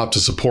full-time job to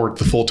support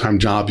the full-time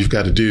job you've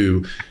got to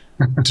do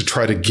to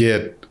try to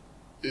get,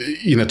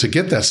 to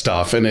get that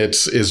stuff. And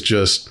it's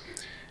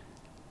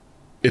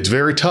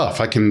very tough.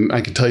 I can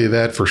tell you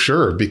that for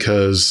sure,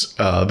 because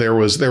there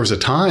was a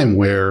time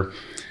where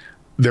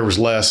there was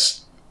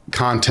less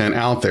content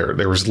out there.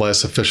 There was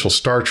less official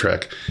Star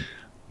Trek.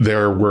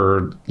 There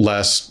were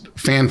less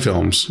fan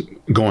films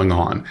going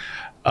on.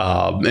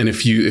 And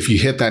if you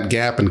hit that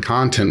gap in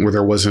content where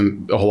there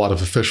wasn't a whole lot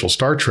of official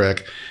Star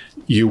Trek,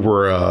 you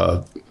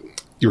were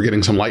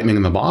getting some lightning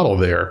in the bottle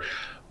there.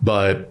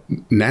 But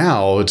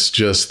now it's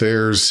just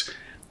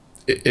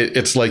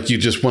it's like you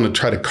just want to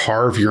try to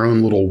carve your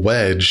own little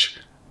wedge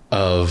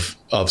of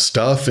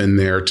stuff in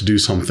there to do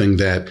something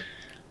that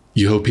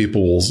you hope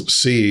people will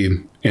see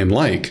and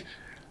like,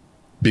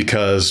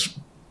 because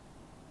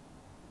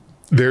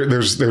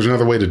there's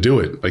another way to do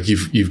it. Like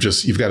you've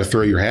got to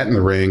throw your hat in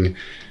the ring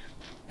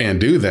and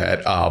do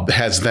that.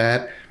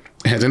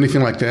 Has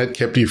anything like that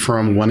kept you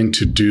from wanting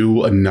to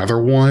do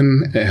another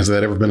one? Has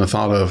that ever been a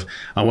thought of,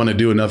 I want to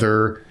do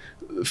another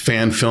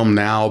fan film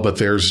now, but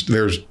there's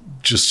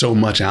just so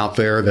much out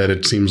there that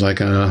it seems like,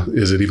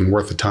 is it even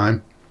worth the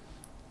time?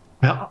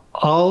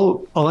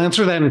 I'll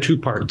answer that in two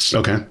parts.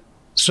 Okay.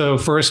 So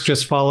first,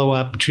 just follow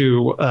up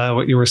to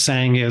what you were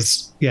saying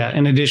is,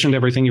 in addition to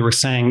everything you were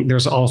saying,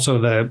 there's also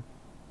the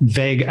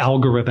vague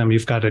algorithm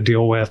you've got to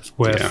deal with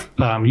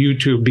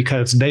YouTube,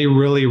 because they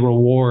really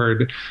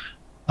reward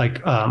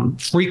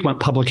frequent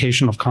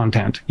publication of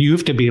content. You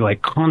have to be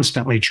like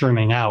constantly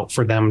churning out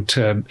for them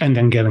to, and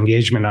then get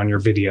engagement on your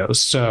videos.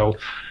 So,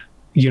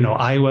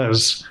 I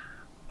was,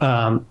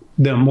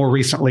 more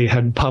recently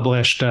had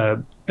published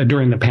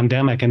during the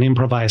pandemic an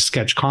improvised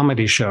sketch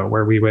comedy show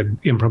where we would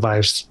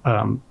improvise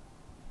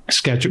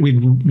sketch.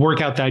 We'd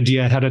work out the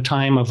idea ahead of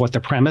time of what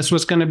the premise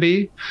was going to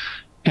be,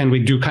 and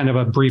we'd do kind of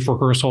a brief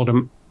rehearsal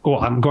to,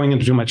 I'm going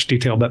into too much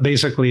detail, but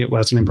basically it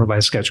was an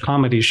improvised sketch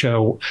comedy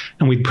show,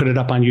 and we'd put it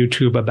up on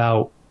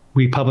YouTube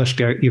we published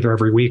it either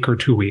every week or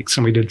 2 weeks,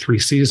 and we did 3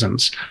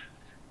 seasons.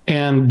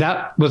 And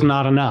that was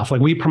not enough. Like,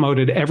 we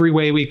promoted every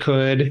way we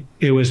could.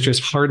 It was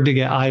just hard to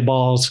get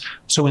eyeballs.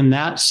 So in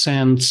that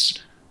sense,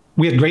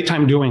 we had a great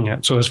time doing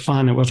it. So it was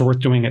fun. It was worth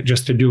doing it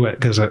just to do it,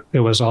 because it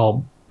was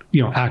all,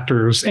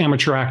 actors,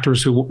 amateur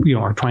actors who,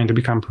 are trying to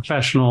become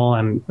professional.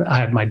 And I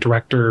had my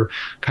director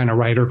kind of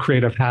writer,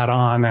 creative hat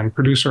on, and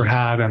producer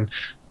hat. And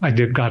I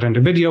got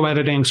into video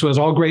editing. So it was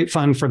all great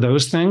fun for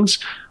those things,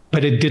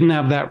 but it didn't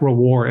have that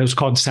reward. It was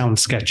called Sound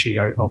Sketchy.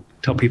 I'll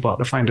tell people how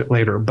to find it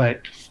later,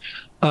 but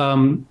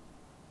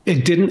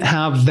it didn't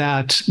have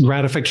that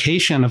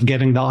gratification of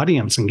getting the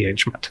audience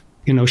engagement.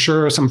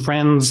 Sure, some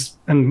friends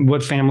and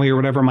what family or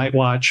whatever might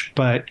watch,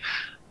 but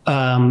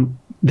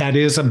that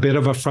is a bit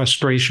of a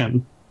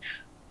frustration.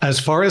 As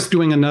far as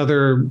doing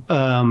another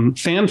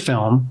fan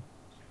film,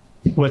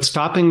 what's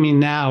stopping me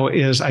now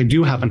is I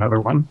do have another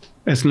one.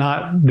 It's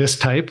not this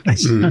type.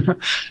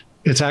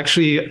 It's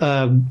actually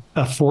a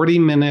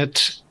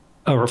 40-minute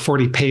or a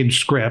 40-page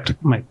script.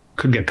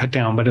 Could get cut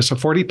down, but it's a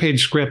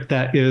 40-page script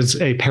that is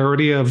a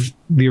parody of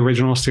the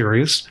original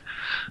series.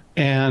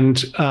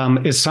 And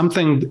it's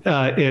something,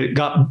 it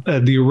got,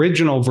 the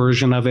original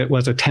version of it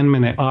was a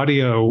 10-minute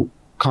audio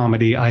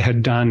comedy I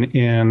had done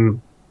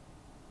in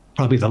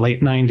probably the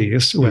late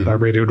 90s with a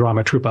radio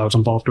drama troupe I was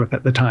involved with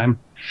at the time.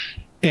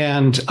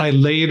 And I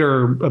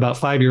later, about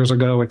 5 years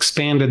ago,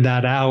 expanded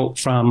that out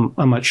from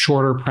a much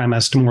shorter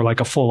premise to more like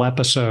a full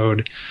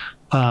episode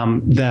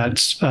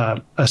that's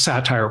a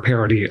satire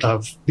parody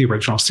of the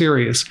original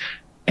series.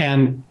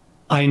 And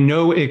I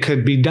know it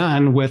could be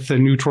done with the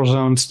Neutral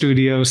Zone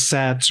Studio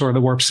sets or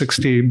the Warp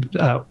 60,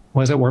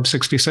 was it Warp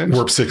 66?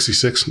 Warp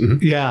 66.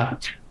 Mm-hmm. Yeah.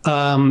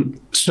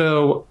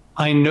 So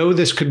I know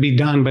this could be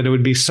done, but it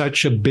would be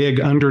such a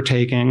big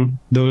undertaking.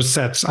 Those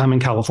sets, I'm in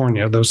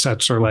California, those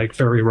sets are like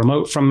very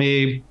remote from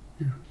me,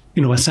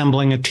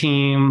 assembling a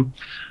team,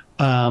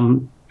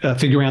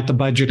 figuring out the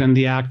budget and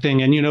the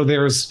acting. And,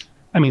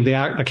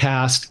 the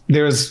cast,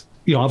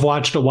 I've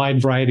watched a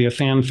wide variety of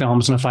fan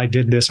films. And if I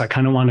did this, I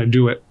kind of want to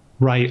do it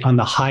right on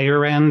the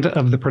higher end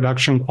of the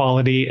production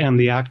quality and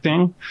the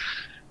acting.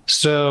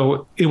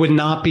 So it would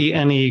not be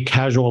any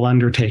casual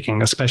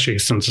undertaking, especially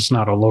since it's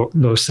not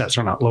those sets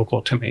are not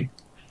local to me.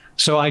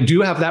 So I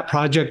do have that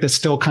project that's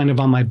still kind of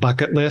on my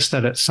bucket list,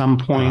 that at some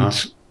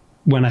point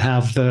when I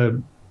have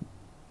the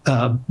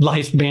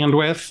life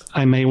bandwidth,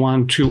 I may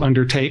want to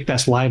undertake.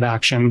 That's live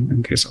action,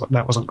 in case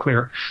that wasn't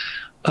clear.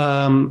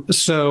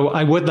 So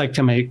I would like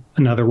to make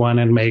another one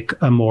and make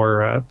a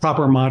more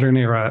proper modern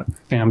era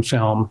fan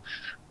film.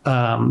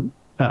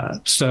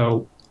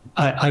 So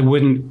I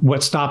wouldn't,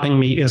 what's stopping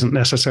me isn't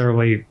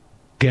necessarily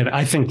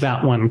I think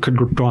that one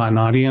could draw an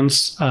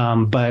audience,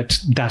 but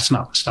that's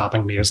not what's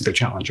stopping me, is the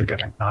challenge of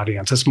getting an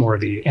audience. It's more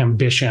the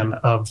ambition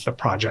of the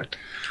project.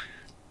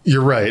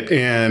 You're right.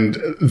 And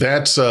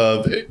that's,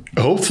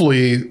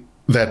 hopefully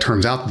that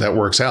turns out that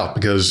works out,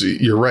 because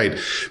you're right.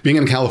 Being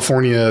in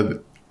California,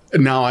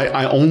 now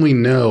I only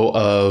know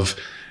of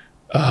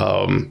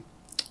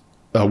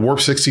Warp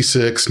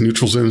 66,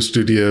 Neutral Zone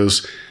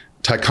Studios,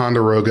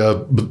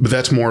 Ticonderoga, but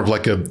that's more of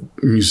like a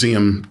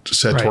museum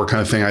set tour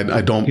kind of thing. I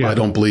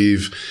don't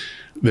believe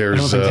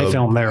there's. I don't think they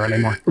film there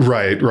anymore.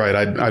 Right.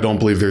 I don't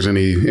believe there's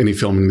any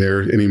filming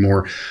there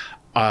anymore.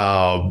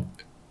 And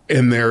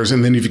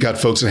then you've got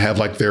folks that have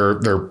like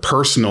their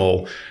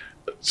personal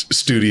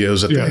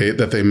studios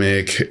that they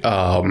make.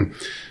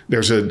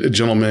 There's a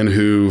gentleman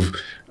who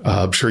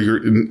I'm sure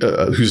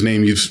whose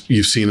name you've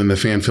seen in the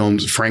fan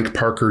films, Frank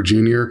Parker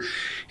Jr.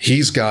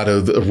 He's got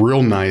a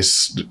real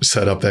nice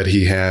setup that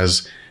he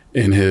has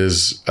in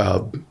his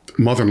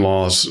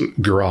mother-in-law's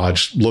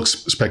garage. Looks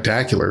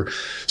spectacular.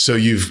 So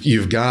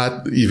you've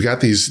got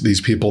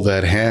these people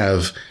that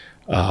have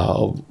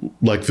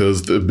like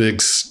the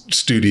big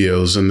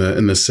studios in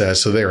the set.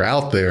 So they're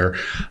out there.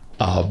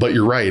 But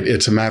you're right.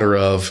 It's a matter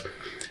of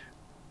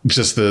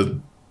just the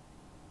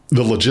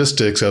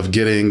logistics of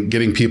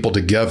getting people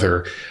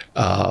together,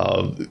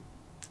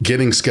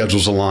 getting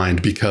schedules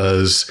aligned,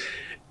 because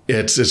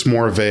it's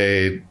more of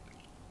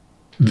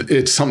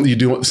it's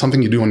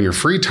something you do on your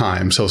free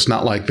time. So it's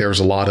not like there's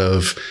a lot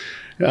of,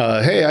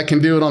 hey, I can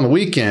do it on the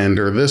weekend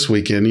or this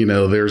weekend.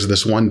 There's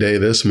this one day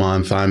this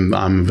month I'm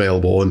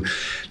available, and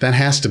that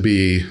has to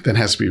be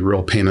a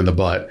real pain in the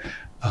butt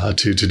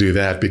to do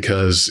that,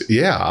 because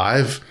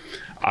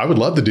I would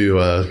love to do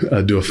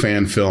a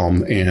fan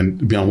film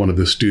and be on one of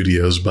the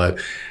studios, but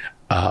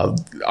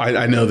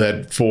I know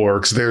that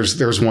because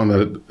there's one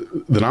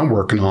that I'm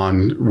working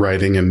on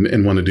writing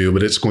and want to do,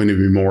 but it's going to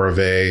be more of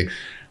a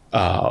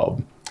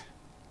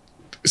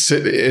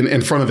sit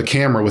in front of the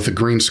camera with a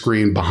green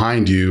screen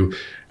behind you,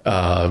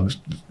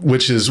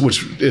 which is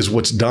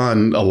what's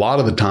done a lot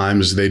of the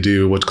times. They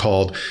do what's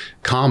called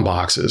comm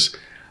boxes.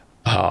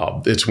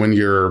 It's when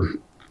you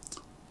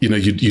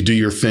do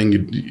your thing,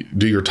 you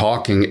do your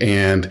talking,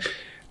 and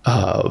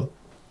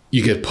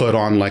you get put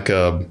on like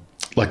a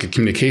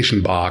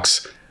communication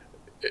box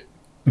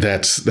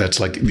that's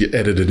like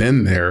edited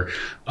in there,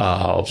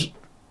 or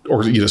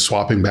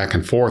swapping back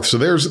and forth. So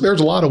there's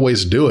a lot of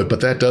ways to do it,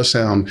 but that does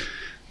sound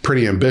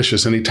pretty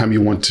ambitious anytime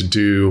you want to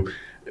do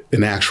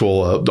an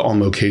actual on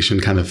location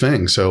kind of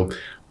thing. So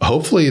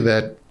hopefully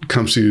that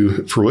comes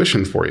to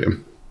fruition for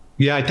you.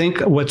 Yeah, I think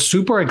what's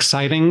super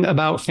exciting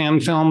about fan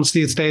films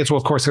these days, well,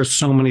 of course, there's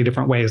so many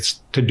different ways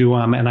to do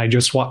them. And I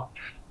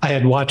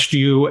had watched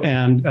you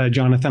and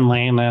Jonathan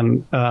Lane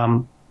and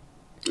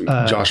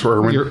Josh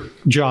Irwin.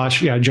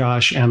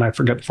 Josh, and I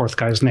forget the fourth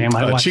guy's name.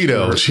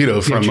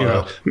 Cheeto from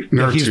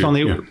Nerd he's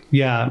only,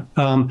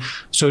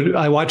 so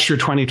I watched your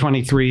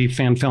 2023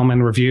 fan film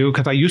and review,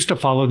 because I used to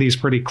follow these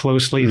pretty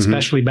closely,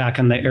 especially back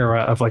in the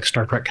era of like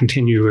Star Trek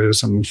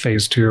Continues and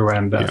Phase 2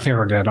 and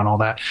Farragut and all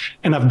that.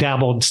 And I've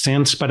dabbled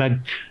since, but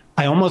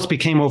I almost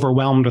became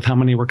overwhelmed with how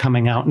many were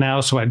coming out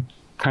now. So I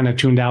kind of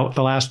tuned out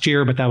the last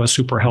year, but that was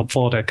super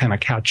helpful to kind of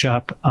catch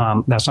up.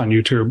 That's on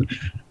YouTube.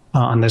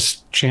 On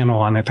this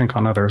channel, and I think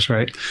on others,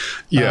 right?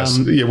 Yes.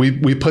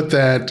 We put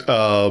that,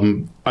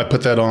 I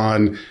put that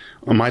on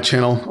my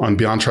channel on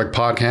Beyond Trek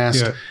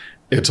Podcast. Yeah.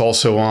 It's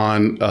also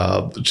on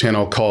a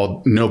channel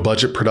called No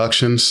Budget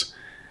Productions.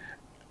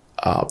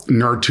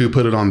 Nerd 2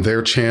 put it on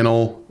their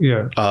channel.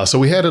 Yeah. So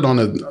we had it on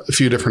a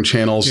few different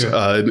channels.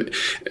 Yeah.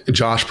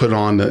 Josh put it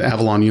on the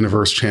Avalon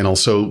Universe channel.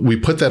 So we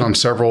put that on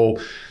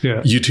several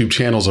YouTube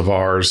channels of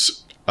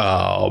ours.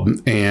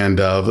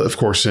 And of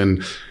course,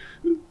 in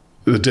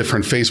the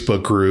different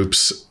Facebook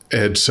groups.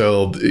 And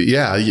so,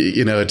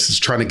 it's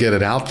trying to get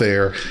it out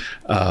there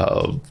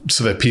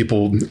so that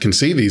people can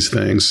see these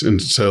things.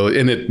 And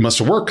it must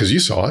have worked because you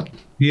saw it.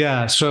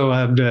 Yeah.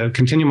 So to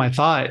continue my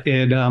thought,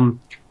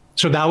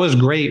 so that was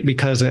great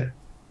because it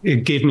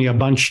gave me a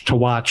bunch to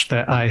watch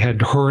that I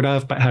had heard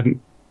of but hadn't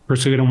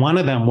pursued. And one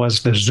of them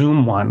was the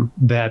Zoom one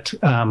that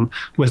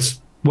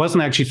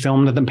wasn't actually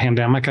filmed in the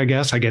pandemic, I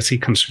guess. I guess he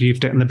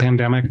conceived it in the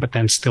pandemic, but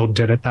then still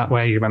did it that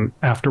way even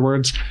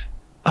afterwards.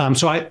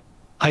 So I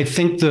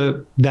think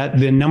that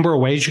the number of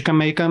ways you can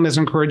make them is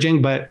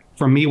encouraging, but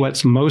for me,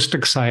 what's most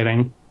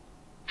exciting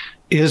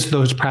is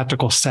those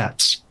practical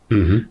sets,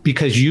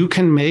 because you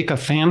can make a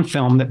fan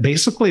film that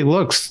basically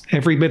looks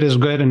every bit as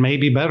good and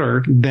maybe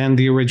better than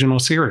the original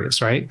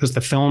series, right? Because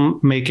the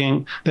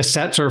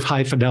sets are of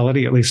high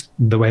fidelity, at least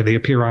the way they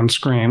appear on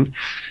screen.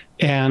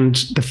 And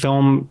the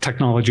film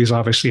technology has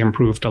obviously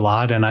improved a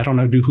lot. And I don't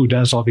know who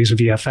does all these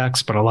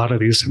VFX, but a lot of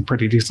these have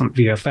pretty decent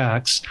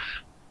VFX.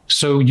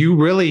 So you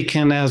really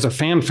can, as a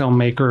fan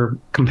filmmaker,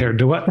 compared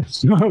to what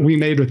we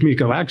made with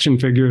Miko action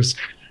figures,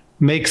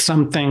 make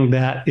something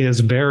that is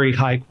very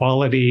high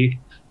quality.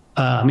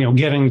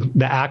 Getting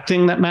the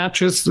acting that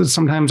matches is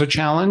sometimes a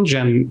challenge,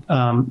 and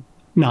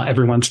not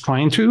everyone's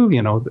trying to.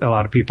 A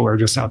lot of people are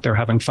just out there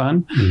having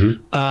fun.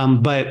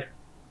 But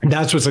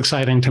that's what's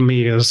exciting to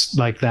me, is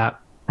like that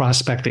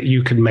prospect that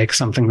you can make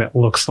something that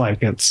looks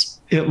like it's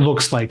an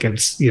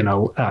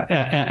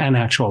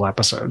actual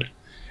episode.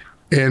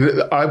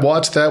 And I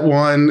watched that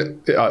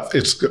one.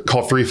 It's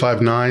called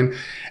 359,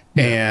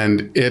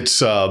 and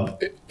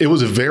it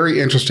was a very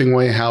interesting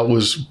way how it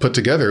was put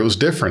together. It was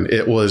different.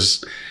 It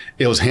was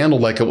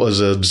handled like it was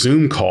a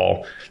Zoom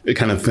call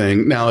kind of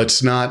thing. Now,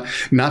 it's not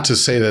to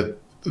say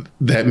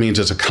that means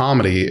it's a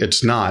comedy.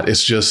 It's not.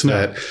 It's just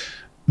that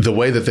the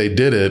way that they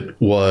did it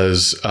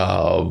was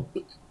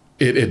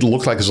it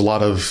looked like there's a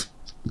lot of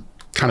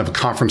kind of a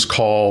conference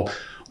call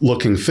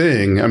looking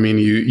thing. I mean,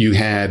 you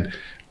had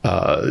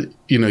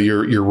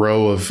your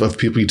row of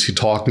people you'd see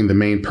talking to the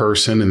main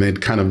person, and they'd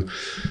kind of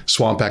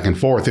swap back and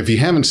forth. If you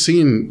haven't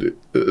seen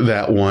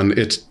that one,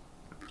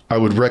 I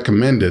would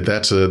recommend it.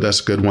 That's a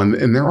good one.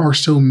 And there are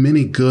so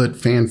many good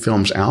fan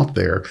films out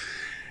there,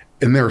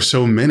 and there are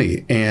so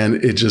many, and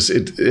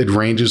it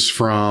ranges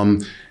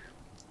from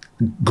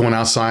going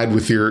outside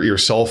with your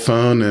cell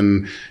phone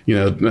and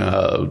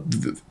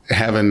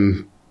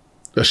having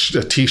a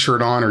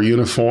t-shirt on or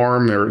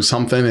uniform or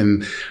something,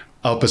 and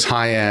up as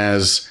high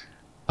as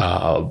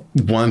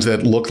ones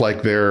that look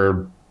like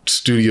they're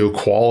studio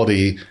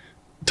quality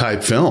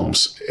type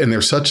films. And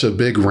there's such a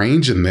big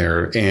range in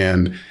there.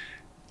 And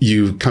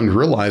you come to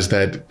realize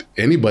that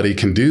anybody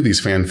can do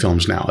these fan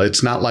films now.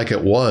 It's not like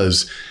it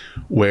was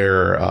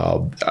where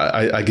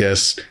I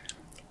guess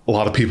a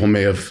lot of people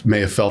may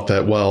have felt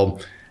that, well,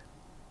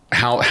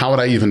 how would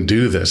I even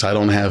do this? I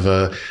don't have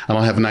a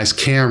nice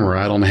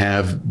camera. I don't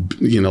have,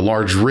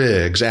 large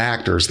rigs,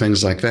 actors,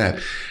 things like that.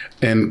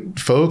 And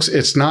folks,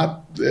 it's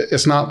not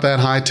that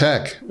high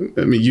tech.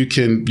 I mean, you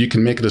can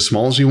make it as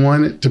small as you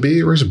want it to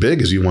be or as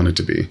big as you want it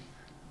to be.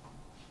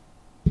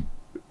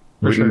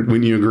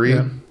 Wouldn't you agree?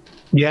 Yeah.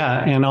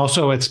 Yeah, and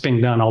also it's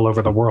being done all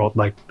over the world.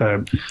 Like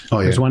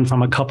there's one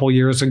from a couple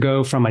years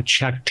ago from a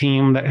Czech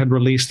team that had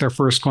released their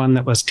first one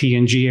that was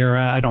TNG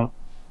era. I don't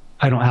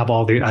have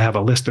I have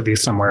a list of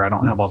these somewhere. I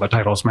don't have all the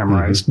titles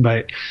memorized,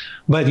 but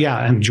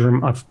yeah, and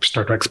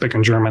Star Trek's big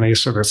in Germany,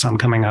 so there's some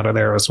coming out of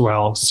there as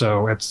well.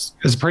 So it's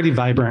a pretty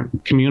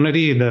vibrant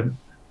community. The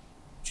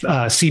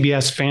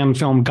CBS fan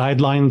film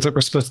guidelines that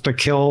were supposed to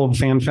kill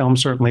fan film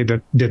certainly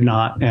did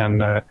not,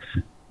 and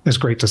it's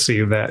great to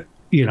see that.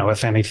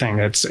 If anything,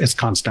 it's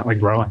constantly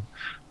growing.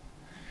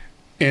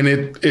 And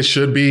it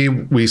should be.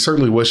 We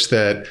certainly wish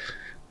that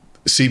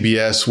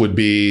CBS would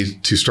be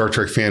to Star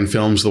Trek fan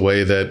films the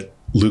way that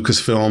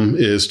Lucasfilm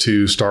is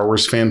to Star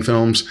Wars fan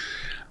films.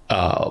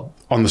 On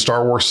the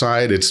Star Wars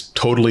side, it's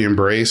totally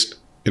embraced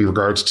in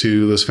regards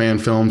to those fan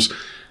films.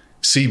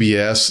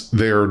 CBS,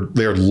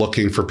 they're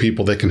looking for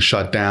people they can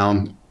shut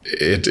down.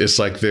 It's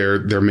like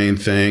their main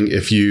thing.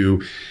 If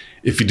you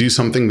do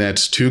something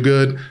that's too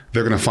good,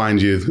 they're going to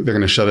find you. They're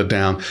going to shut it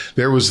down.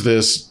 There was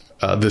this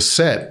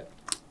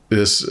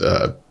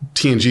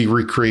TNG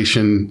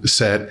recreation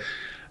set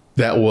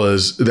that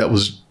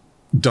was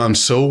done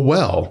so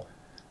well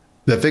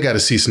that they got a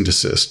cease and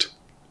desist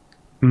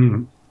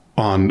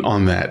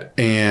on that.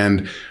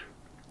 And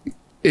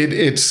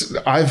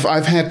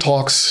I've had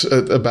talks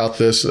about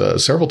this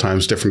several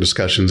times, different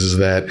discussions. Is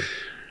that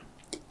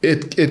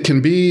it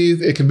can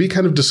be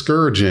kind of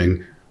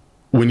discouraging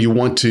when you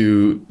want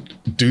to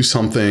do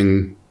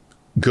something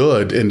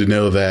good and to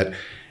know that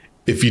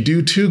if you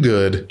do too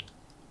good,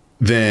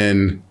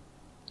 then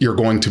you're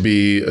going to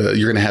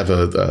have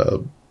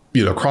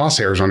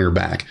crosshairs on your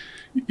back.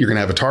 You're going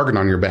to have a target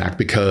on your back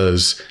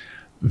because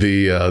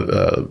the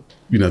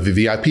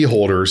VIP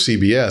holder,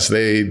 CBS,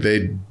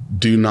 they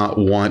do not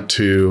want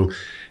to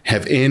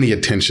have any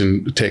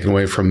attention taken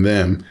away from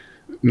them,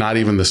 not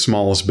even the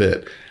smallest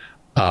bit,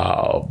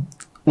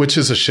 which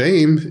is a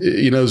shame.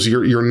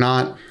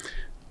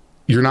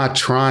 You're not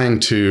trying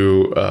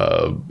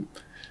to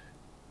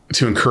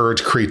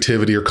encourage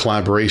creativity or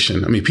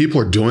collaboration. I mean, people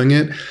are doing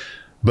it,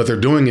 but they're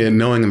doing it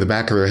knowing in the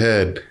back of their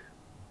head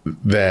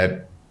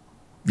that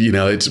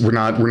we're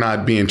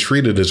not being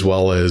treated as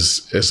well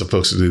as the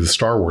folks who do the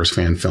Star Wars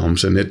fan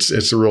films, and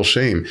it's a real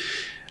shame.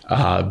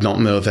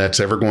 Don't know if that's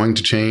ever going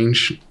to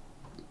change.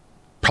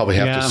 Probably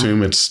have to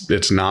assume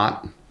it's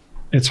not.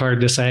 It's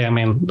hard to say. I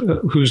mean,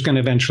 who's going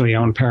to eventually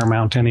own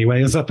Paramount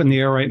anyway is up in the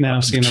air right now.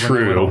 So you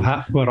never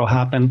know what'll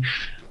happen.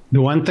 The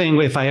one thing,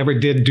 if I ever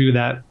did do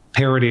that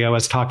parody I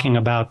was talking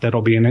about,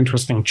 that'll be an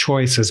interesting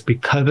choice is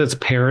because it's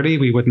parody,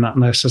 we would not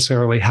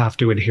necessarily have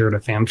to adhere to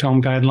fan film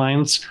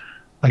guidelines.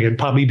 Like it'd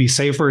probably be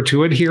safer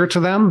to adhere to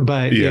them,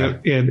 but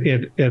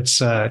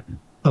it's a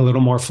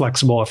little more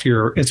flexible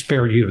it's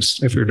fair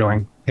use if you're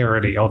doing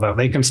parody, although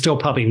they can still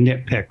probably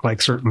nitpick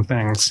like certain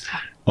things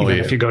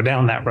if you go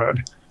down that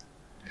road.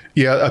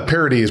 Yeah, a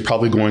parody is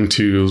probably going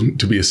to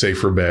be a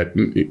safer bet.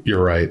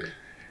 You're right.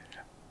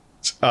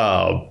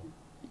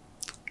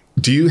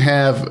 Do you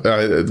have?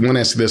 I want to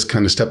ask you this,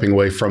 kind of stepping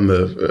away from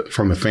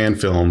the fan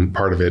film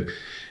part of it.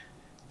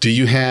 Do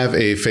you have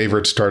a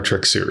favorite Star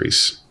Trek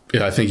series?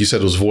 Yeah, I think you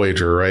said it was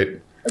Voyager,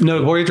 right?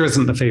 No, Voyager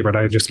isn't the favorite.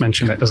 I just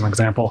mentioned it as an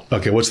example.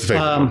 Okay, what's the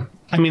favorite?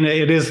 I mean,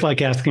 it is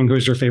like asking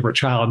who's your favorite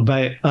child,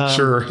 but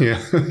sure,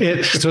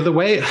 yeah. So the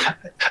way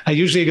I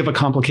usually give a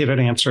complicated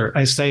answer,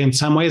 I say in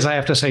some ways I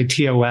have to say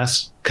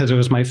TOS because it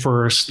was my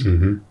first.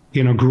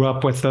 Grew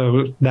up with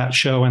that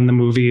show and the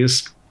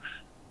movies,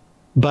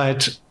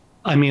 but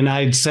I mean,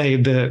 I'd say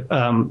that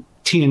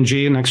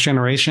TNG, Next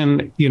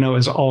Generation,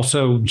 is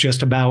also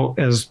just about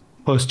as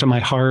close to my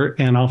heart,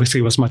 and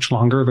obviously was much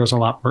longer. There's a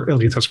lot more, at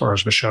least as far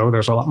as the show,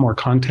 there's a lot more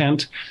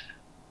content.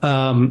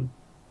 And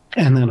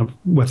then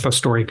with the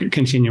story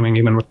continuing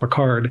even with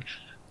Picard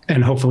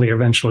and hopefully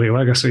eventually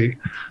Legacy.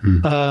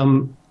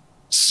 But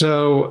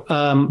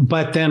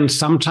then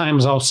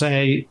sometimes I'll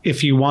say,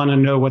 if you want to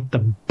know what the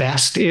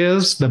best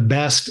is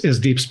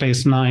Deep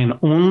Space Nine,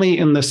 only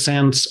in the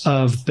sense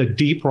of the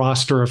deep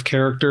roster of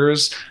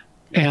characters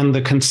and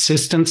the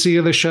consistency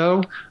of the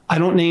show. I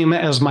don't name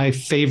it as my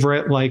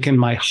favorite, like in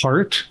my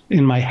heart.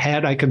 In my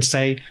head, I could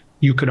say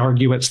you could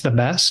argue it's the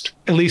best,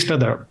 at least of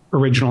the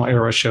original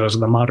era shows.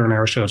 The modern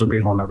era shows would be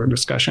a whole nother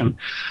discussion.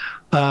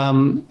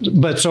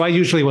 But so I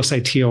usually will say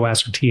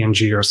TOS or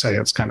TNG or say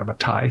it's kind of a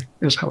tie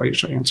is how I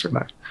usually answer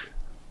that.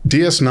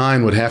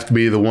 DS9 would have to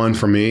be the one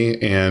for me.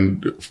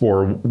 And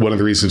for one of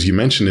the reasons you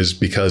mentioned is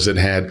because it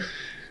had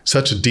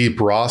such a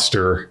deep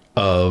roster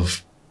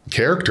of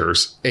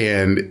characters,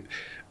 and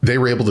they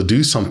were able to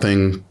do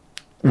something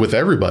with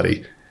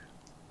everybody.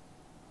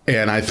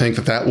 And I think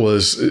that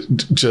was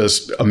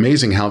just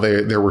amazing how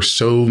there were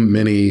so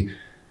many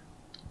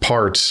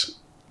parts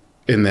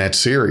in that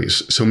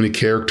series, so many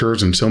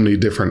characters and so many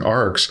different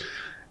arcs.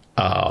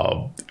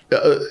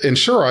 And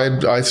sure,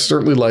 I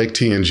certainly like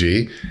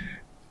TNG.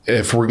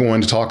 If we're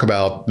going to talk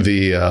about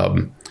the,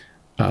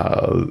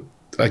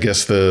 I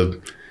guess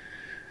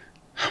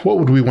what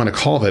would we want to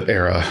call that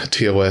era?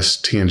 TOS,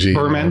 TNG.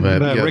 Berman,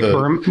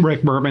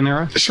 Rick Berman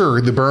era. Sure,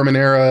 the Berman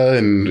era,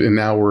 and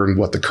now we're in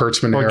what, the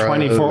Kurtzman era,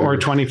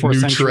 24th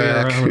century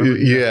era.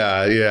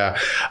 Yeah.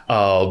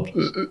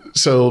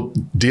 So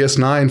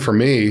DS9 for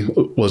me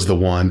was the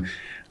one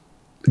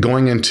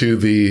going into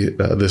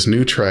this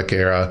new Trek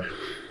era.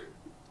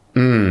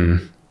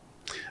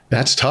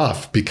 That's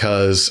tough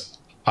because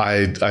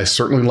I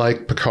certainly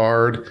like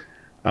Picard.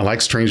 I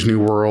like Strange New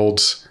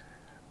Worlds.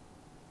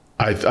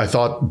 I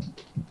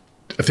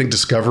think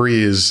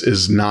Discovery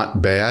is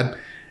not bad.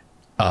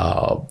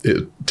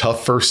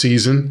 Tough first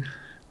season.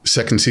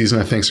 Second season,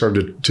 I think,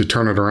 started to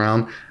turn it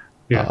around.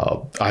 Yeah.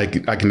 I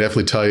can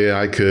definitely tell you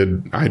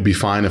I'd be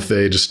fine if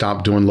they just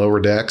stopped doing Lower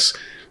Decks.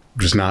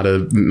 Just not a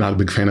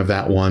big fan of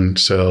that one.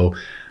 So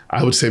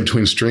I would say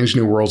between Strange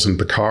New Worlds and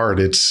Picard,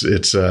 it's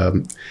a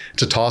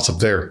toss up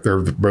there.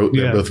 They're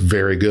both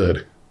very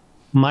good.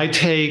 My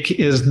take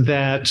is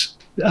that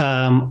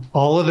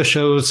all of the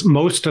shows,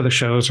 most of the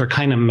shows are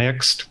kind of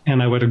mixed.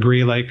 And I would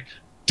agree, like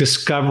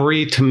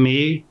Discovery, to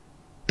me,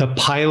 the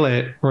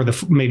pilot or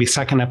the maybe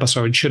second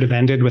episode should have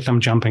ended with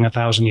them jumping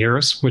 1,000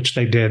 years, which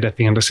they did at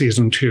the end of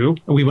season 2.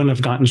 We wouldn't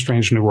have gotten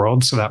Strange New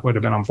Worlds, so that would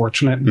have been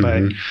unfortunate.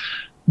 Mm-hmm.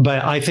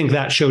 But I think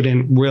that show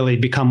didn't really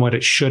become what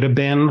it should have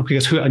been,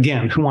 because who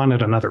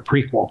wanted another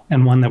prequel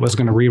and one that was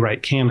going to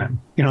rewrite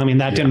canon?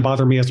 That didn't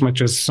bother me as much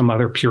as some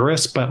other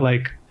purists, but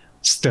like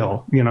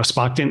still,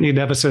 Spock didn't need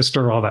to have a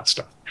sister, all that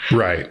stuff.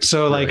 Right.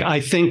 So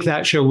I think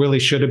that show really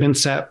should have been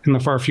set in the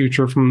far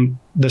future from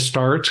the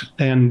start.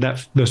 And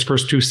that those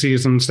first 2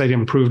 seasons, they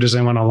improved as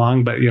they went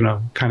along, but,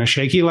 kind of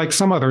shaky, like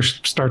some other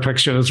Star Trek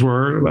shows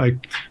were,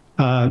 like,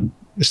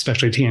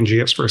 especially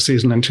TNG, its first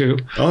season and 2.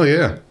 Oh,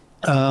 yeah.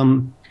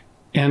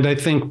 And I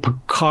think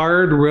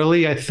Picard,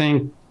 really, I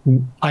think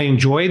I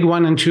enjoyed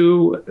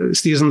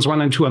seasons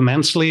 1 and 2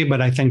 immensely,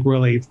 but I think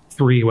really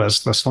 3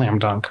 was the slam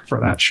dunk for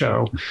that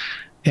show.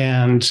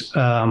 And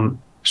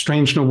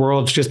Strange New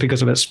Worlds, just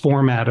because of its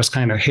format, is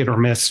kind of hit or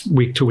miss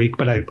week to week,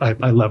 but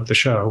I love the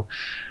show.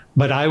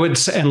 But I would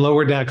say, and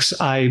Lower Decks,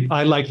 I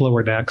like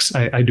Lower Decks.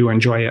 I do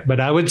enjoy it. But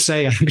I would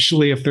say,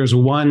 actually, if there's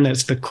one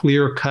that's the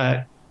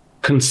clear-cut,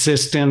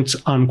 consistent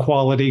on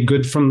quality,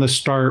 good from the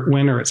start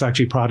winner, it's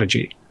actually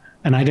Prodigy.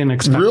 And I didn't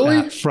expect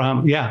that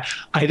from,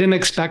 I didn't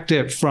expect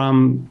it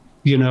from,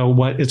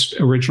 what its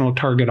original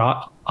target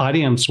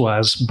audience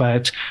was,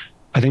 but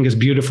I think it's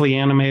beautifully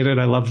animated.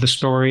 I love the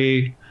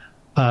story,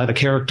 the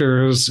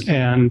characters,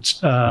 and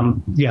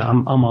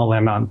I'm all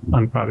in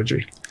on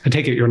Prodigy. I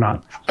take it you're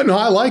not. No,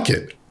 I like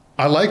it.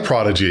 I like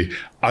Prodigy.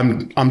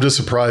 I'm just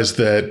surprised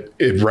that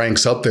it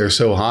ranks up there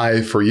so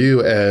high for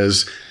you,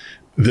 as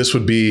this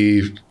would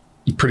be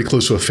pretty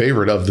close to a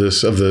favorite of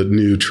the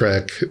new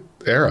Trek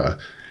era.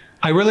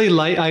 I really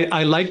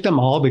like them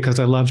all because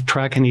I love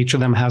Trek, and each of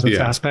them has its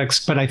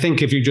aspects. But I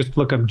think if you just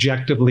look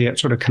objectively at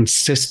sort of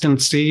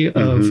consistency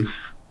of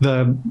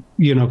the,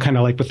 kind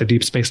of like with the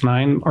Deep Space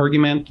Nine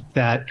argument,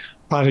 that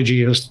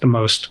Prodigy is the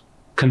most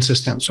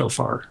consistent so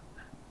far.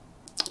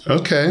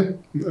 Okay.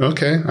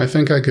 I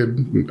think I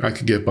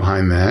could get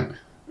behind that.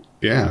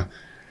 Yeah.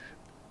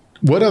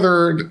 What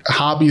other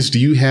hobbies do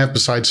you have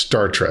besides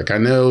Star Trek? I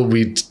know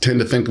we tend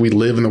to think we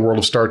live in the world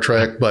of Star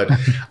Trek, but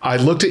I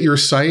looked at your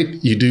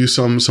site. You do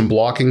some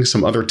blogging,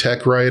 some other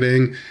tech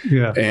writing,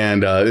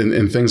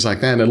 and things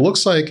like that. And it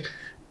looks like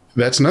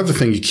that's another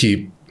thing you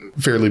keep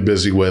fairly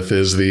busy with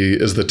is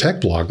the tech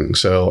blogging.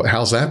 So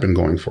how's that been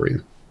going for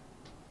you?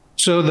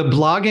 So the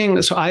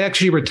blogging. So I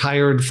actually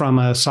retired from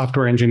a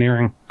software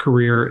engineering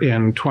career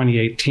in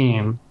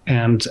 2018,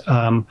 and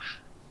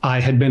I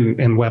had been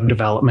in web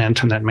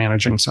development and then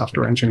managing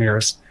software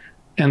engineers.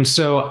 And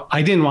so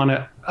I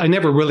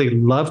never really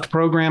loved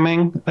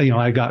programming.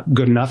 I got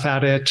good enough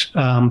at it,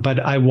 but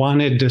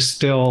I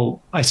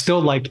still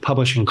liked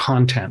publishing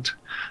content.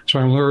 So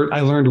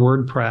I learned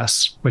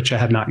WordPress, which I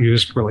had not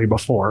used really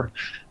before.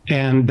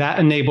 And that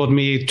enabled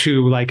me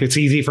to, it's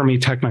easy for me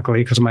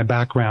technically because of my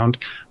background,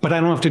 but I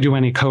don't have to do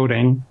any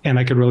coding, and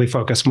I could really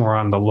focus more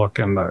on the look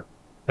and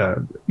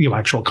the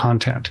actual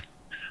content.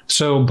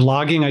 So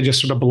blogging, I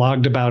just sort of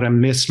blogged about a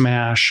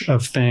mishmash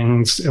of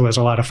things. It was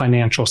a lot of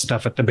financial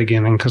stuff at the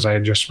beginning because I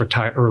had just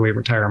early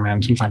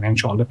retirement and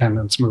financial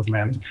independence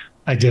movement.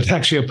 I did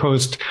actually a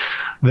post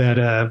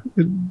that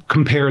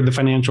compared the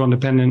financial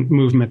independent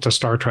movement to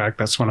Star Trek.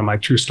 That's one of my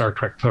 2 Star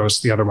Trek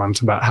posts. The other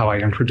one's about how I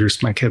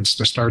introduced my kids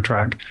to Star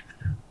Trek.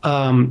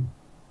 And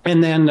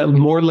then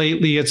more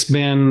lately, it's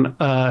been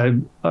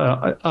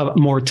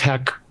more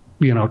tech,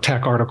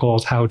 tech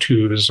articles,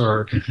 how-tos,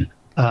 or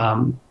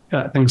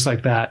things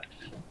like that.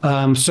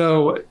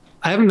 So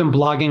I haven't been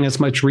blogging as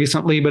much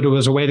recently, but it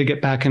was a way to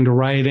get back into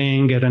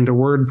writing, get into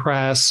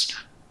WordPress.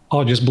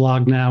 I'll just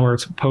blog now or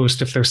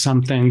post if there's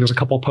something. There's a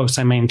couple posts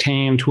I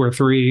maintain, 2 or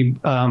 3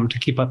 to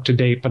keep up to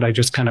date, but I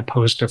just kind of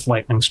post if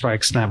lightning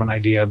strikes and I have an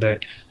idea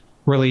that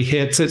really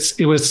hits.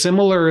 It was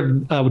similar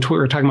to what we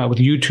were talking about with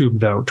YouTube,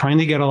 though, trying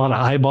to get a lot of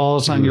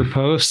eyeballs on your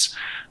posts.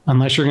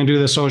 Unless you're going to do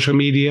the social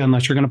media,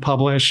 unless you're going to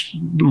publish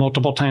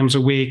multiple times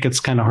a week, it's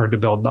kind of hard to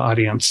build the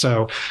audience.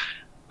 So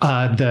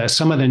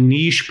some of the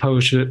niche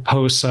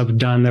posts I've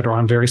done that are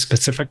on very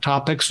specific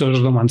topics, those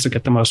are the ones that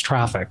get the most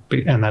traffic.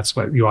 And that's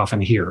what you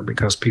often hear,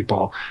 because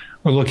people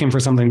are looking for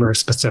something very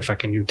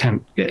specific and you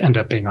end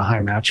up being a high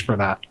match for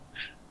that.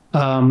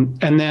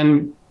 And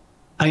then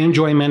I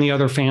enjoy many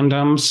other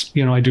fandoms.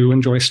 I do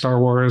enjoy Star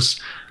Wars.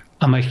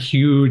 I'm a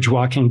huge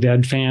Walking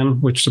Dead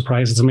fan, which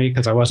surprises me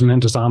because I wasn't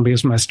into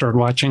zombies when I started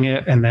watching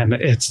it. And then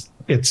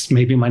it's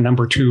maybe my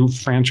number 2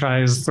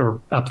 franchise, or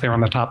up there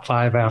on the top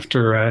 5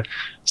 after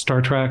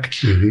Star Trek.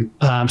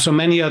 So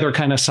many other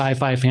kind of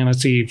sci-fi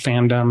fantasy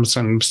fandoms,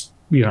 and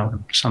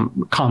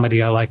some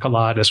comedy I like a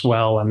lot as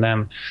well. And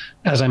then,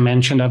 as I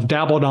mentioned, I've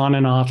dabbled on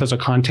and off as a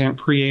content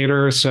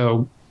creator.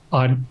 So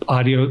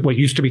audio, what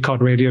used to be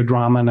called radio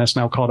drama and is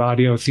now called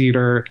audio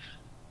theater.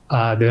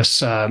 The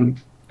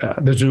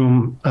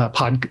Zoom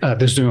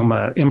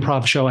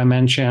improv show I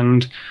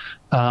mentioned.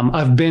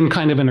 I've been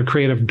kind of in a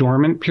creative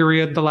dormant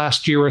period the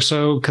last year or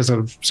so because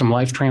of some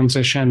life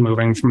transition,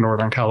 moving from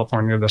Northern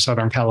California to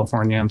Southern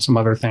California and some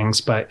other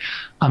things. But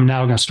I'm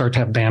now going to start to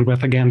have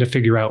bandwidth again to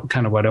figure out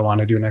kind of what I want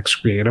to do next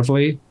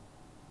creatively.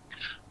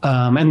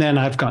 And then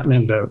I've gotten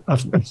into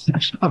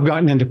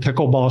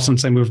pickleball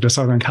since I moved to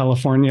Southern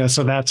California.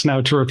 So that's now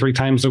 2 or 3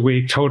 times a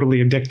week, totally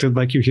addicted,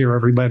 like you hear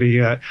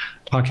everybody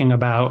talking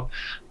about.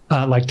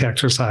 Like to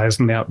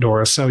exercise in the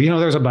outdoors. So,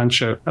 there's a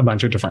bunch of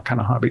different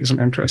kind of hobbies and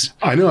interests.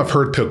 I know I've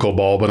heard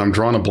pickleball, but I'm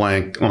drawing a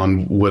blank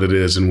on what it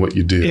is and what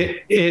you do.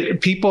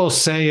 People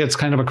say it's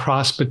kind of a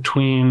cross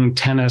between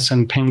tennis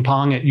and ping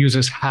pong. It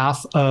uses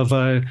half of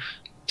a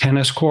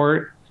tennis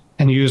court,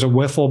 and you use a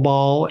wiffle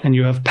ball, and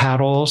you have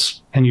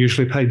paddles, and you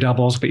usually play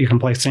doubles, but you can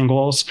play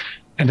singles.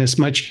 And it's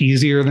much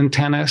easier than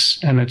tennis.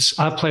 And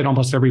I've played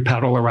almost every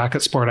paddle or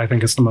racket sport. I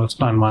think it's the most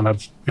fun one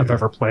I've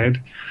ever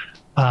played.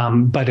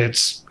 But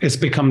it's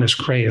become this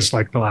craze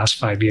like the last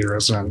 5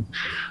 years. And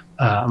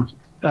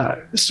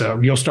so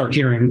you'll start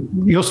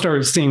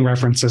seeing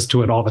references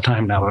to it all the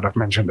time now that I've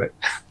mentioned it.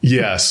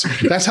 Yes,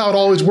 that's how it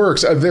always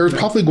works. There's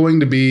probably going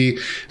to be,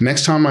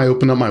 next time I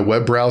open up my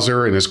web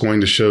browser and it's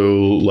going to show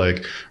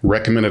like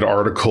recommended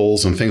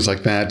articles and things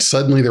like that,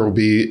 suddenly there will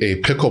be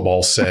a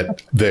pickleball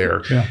set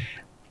there. Yeah.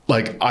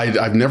 Like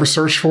I've never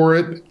searched for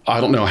it. I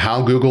don't know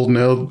how Google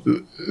knows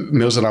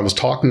that I was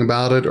talking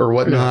about it or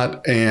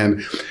whatnot. Yeah.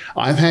 And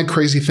I've had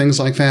crazy things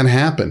like that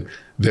happen.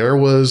 There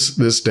was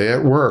this day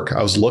at work,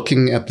 I was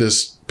looking at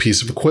this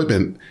piece of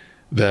equipment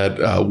that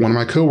one of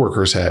my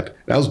coworkers had.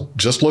 I was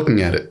just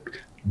looking at it.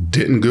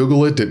 Didn't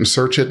Google it, didn't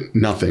search it,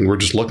 nothing. We're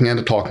just looking at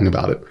it, talking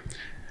about it.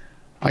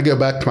 I go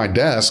back to my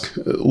desk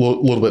a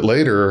little bit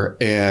later,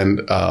 and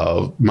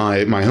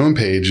my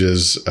homepage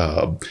is...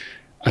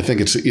 I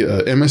think it's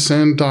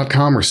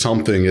MSN.com or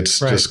something. It's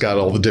just got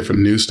all the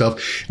different news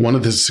stuff. One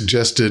of the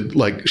suggested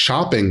like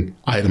shopping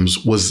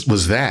items was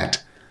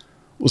that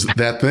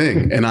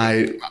thing. And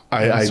I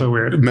so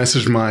weird.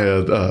 Messaged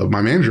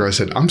my manager. I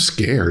said, I'm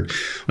scared.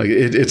 Like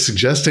it's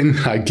suggesting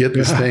I get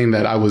this thing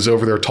that I was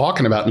over there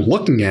talking about and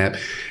looking at.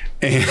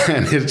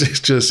 And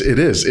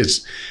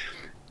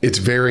it's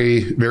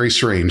very, very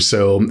strange.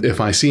 So if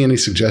I see any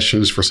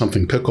suggestions for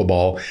something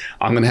pickleball,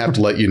 I'm going to have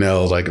to let you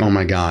know, like, oh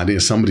my God,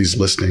 if somebody's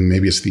listening,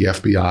 maybe it's the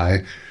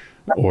FBI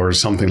or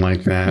something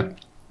like that.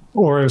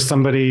 Or if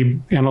somebody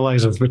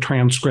analyzes the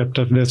transcript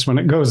of this when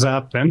it goes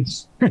up and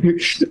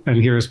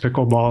here's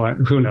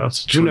pickleball, who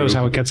knows? True. Who knows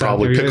how it gets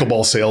Probably out there?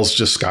 Pickleball sales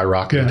just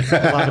skyrocketed.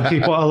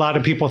 Yeah. A lot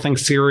of people think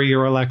Siri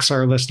or Alexa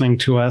are listening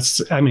to us.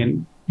 I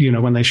mean,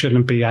 when they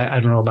shouldn't be. I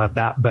don't know about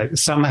that, but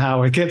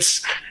somehow it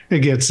gets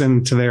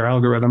into their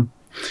algorithm.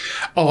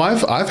 Oh,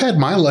 I've had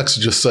my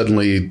Alexa just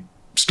suddenly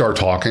start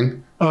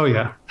talking. Oh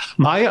yeah,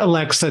 my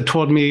Alexa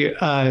told me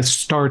a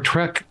Star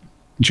Trek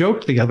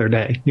joke the other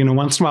day.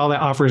 Once in a while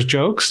that offers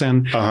jokes,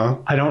 and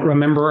I don't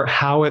remember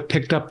how it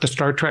picked up the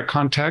Star Trek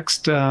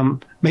context.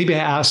 Maybe I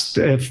asked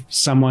if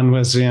someone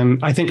was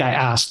in. I think I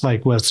asked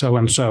like, was so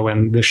and so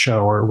in this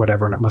show or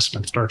whatever, and it must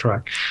have been Star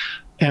Trek.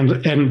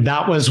 And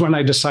that was when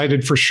I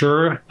decided for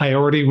sure. I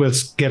already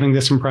was getting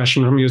this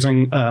impression from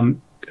using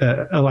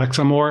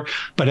Alexa more.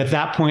 But at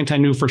that point, I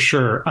knew for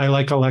sure I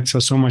like Alexa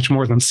so much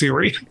more than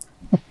Siri.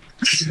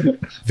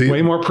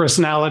 Way more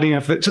personality.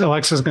 If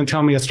Alexa's going to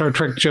tell me a Star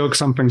Trek joke,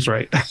 something's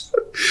right.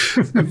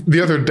 The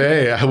other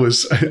day, I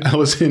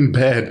was in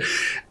bed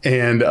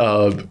and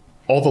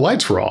all the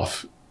lights were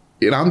off.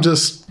 And I'm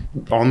just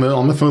on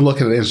the phone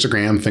looking at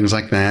Instagram, things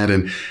like that.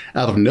 And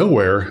out of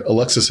nowhere,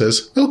 Alexa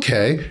says,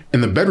 okay.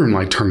 And the bedroom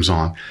light turns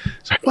on.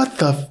 It's like, what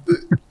the?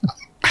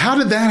 How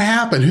did that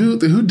happen? Who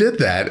did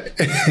that?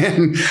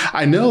 And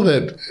I know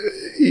that,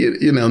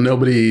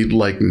 nobody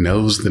like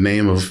knows the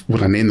name of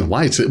what I named the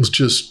lights. It was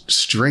just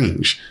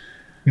strange.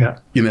 Yeah.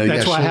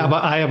 That's why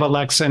I have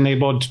Alexa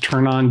enabled to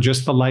turn on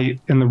just the light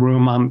in the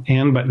room I'm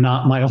in, but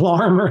not my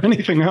alarm or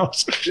anything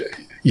else.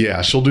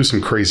 Yeah, she'll do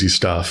some crazy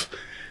stuff.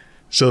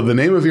 So the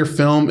name of your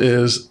film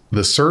is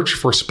The Search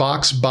for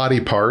Spock's Body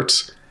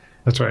Parts.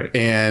 That's right.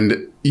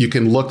 And you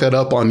can look that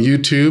up on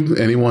YouTube.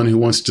 Anyone who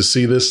wants to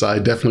see this, I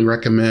definitely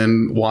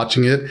recommend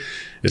watching it.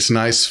 It's a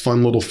nice,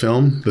 fun little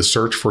film, The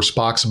Search for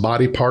Spock's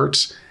Body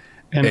Parts.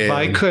 And if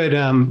I could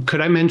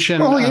I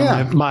mention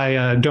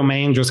my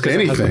domain, just because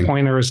it has the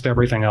pointers to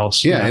everything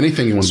else? Yeah,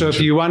 anything you want to mention. So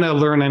if you want to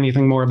learn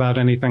anything more about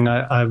anything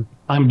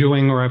I'm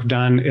doing or I've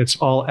done, it's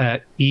all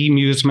at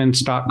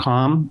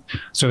emusements.com.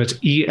 So it's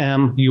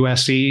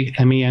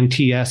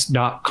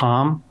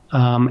emusements.com.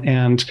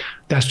 And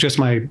that's just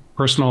my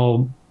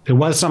personal, it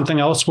was something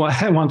else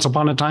once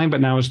upon a time,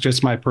 but now it's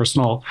just my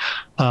personal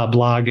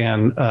blog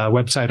and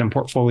website and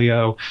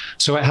portfolio.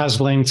 So it has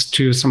links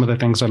to some of the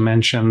things I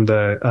mentioned,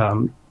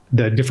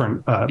 the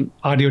different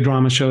audio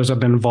drama shows I've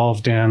been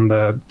involved in,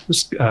 the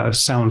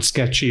Sound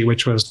Sketchy,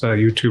 which was the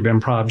YouTube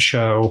improv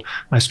show,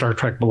 my Star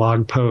Trek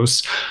blog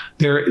posts.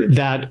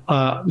 That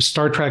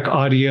Star Trek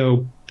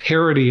audio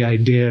parody I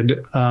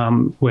did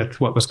with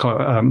what was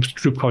called a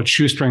troupe called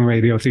Shoestring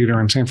Radio Theater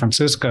in San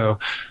Francisco.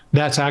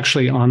 That's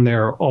actually on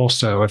there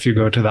also. If you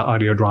go to the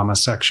audio drama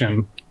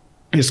section,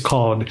 is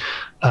called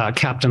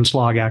Captain's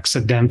Log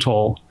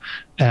Accidental.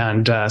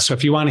 And so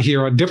if you want to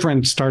hear a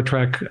different Star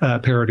Trek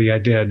parody I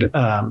did,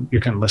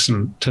 you can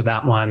listen to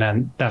that one.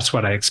 And that's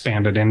what I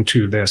expanded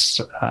into this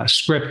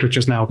script, which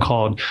is now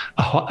called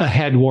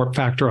Ahead Warp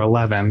Factor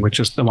 11, which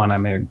is the one I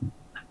may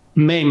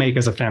make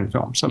as a fan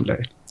film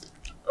someday.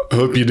 I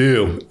hope you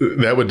do.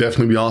 That would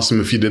definitely be awesome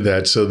if you did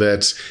that. So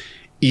that's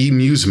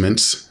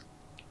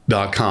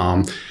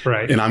emusements.com.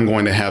 Right. And I'm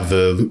going to have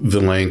the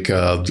link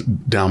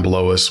down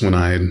below us when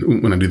I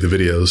do the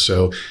videos.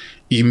 So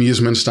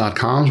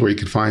emusements.com is where you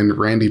can find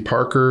Randy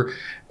Parker,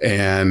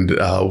 and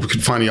we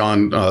can find you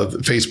on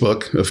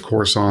Facebook, of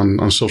course,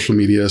 on social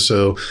media.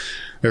 So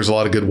there's a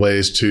lot of good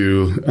ways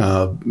to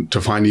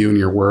find you and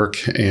your work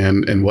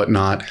and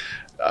whatnot.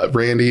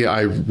 Randy,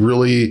 I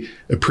really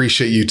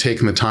appreciate you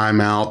taking the time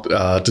out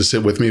to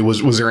sit with me.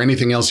 Was there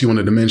anything else you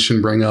wanted to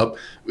mention, bring up,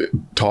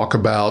 talk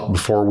about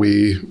before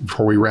we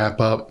wrap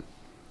up?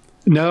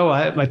 No,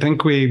 I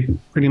think we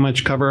pretty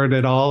much covered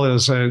it all. It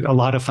was a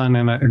lot of fun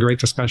and a great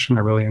discussion.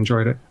 I really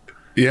enjoyed it.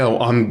 Yeah,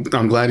 well,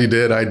 I'm glad you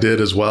did. I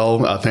did as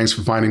well. Thanks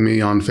for finding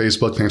me on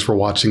Facebook. Thanks for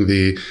watching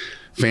the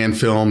fan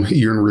film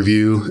year in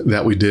review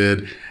that we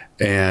did,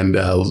 and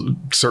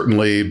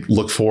certainly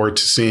look forward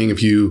to seeing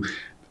if you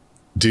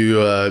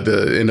do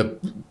end up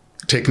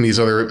taking these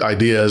other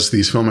ideas,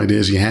 these film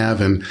ideas you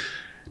have, and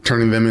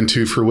turning them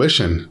into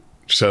fruition.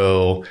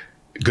 So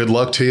good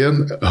luck to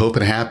you. I hope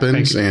it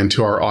happens. And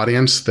to our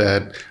audience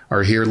that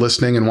are here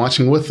listening and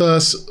watching with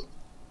us,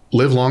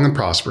 live long and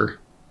prosper.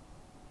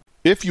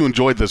 If you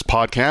enjoyed this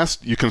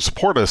podcast, you can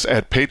support us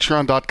at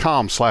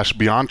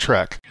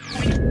patreon.com/BeyondTrek.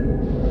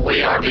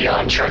 We are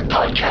Beyond Trek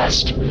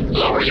Podcast.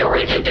 Lower your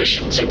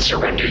inhibitions and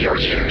surrender your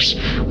years.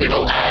 We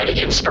will add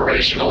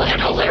inspirational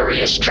and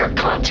hilarious Trek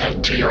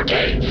content to your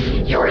day.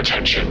 Your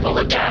attention will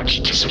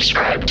adapt to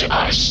subscribe to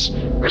us.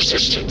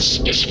 Resistance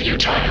is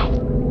futile.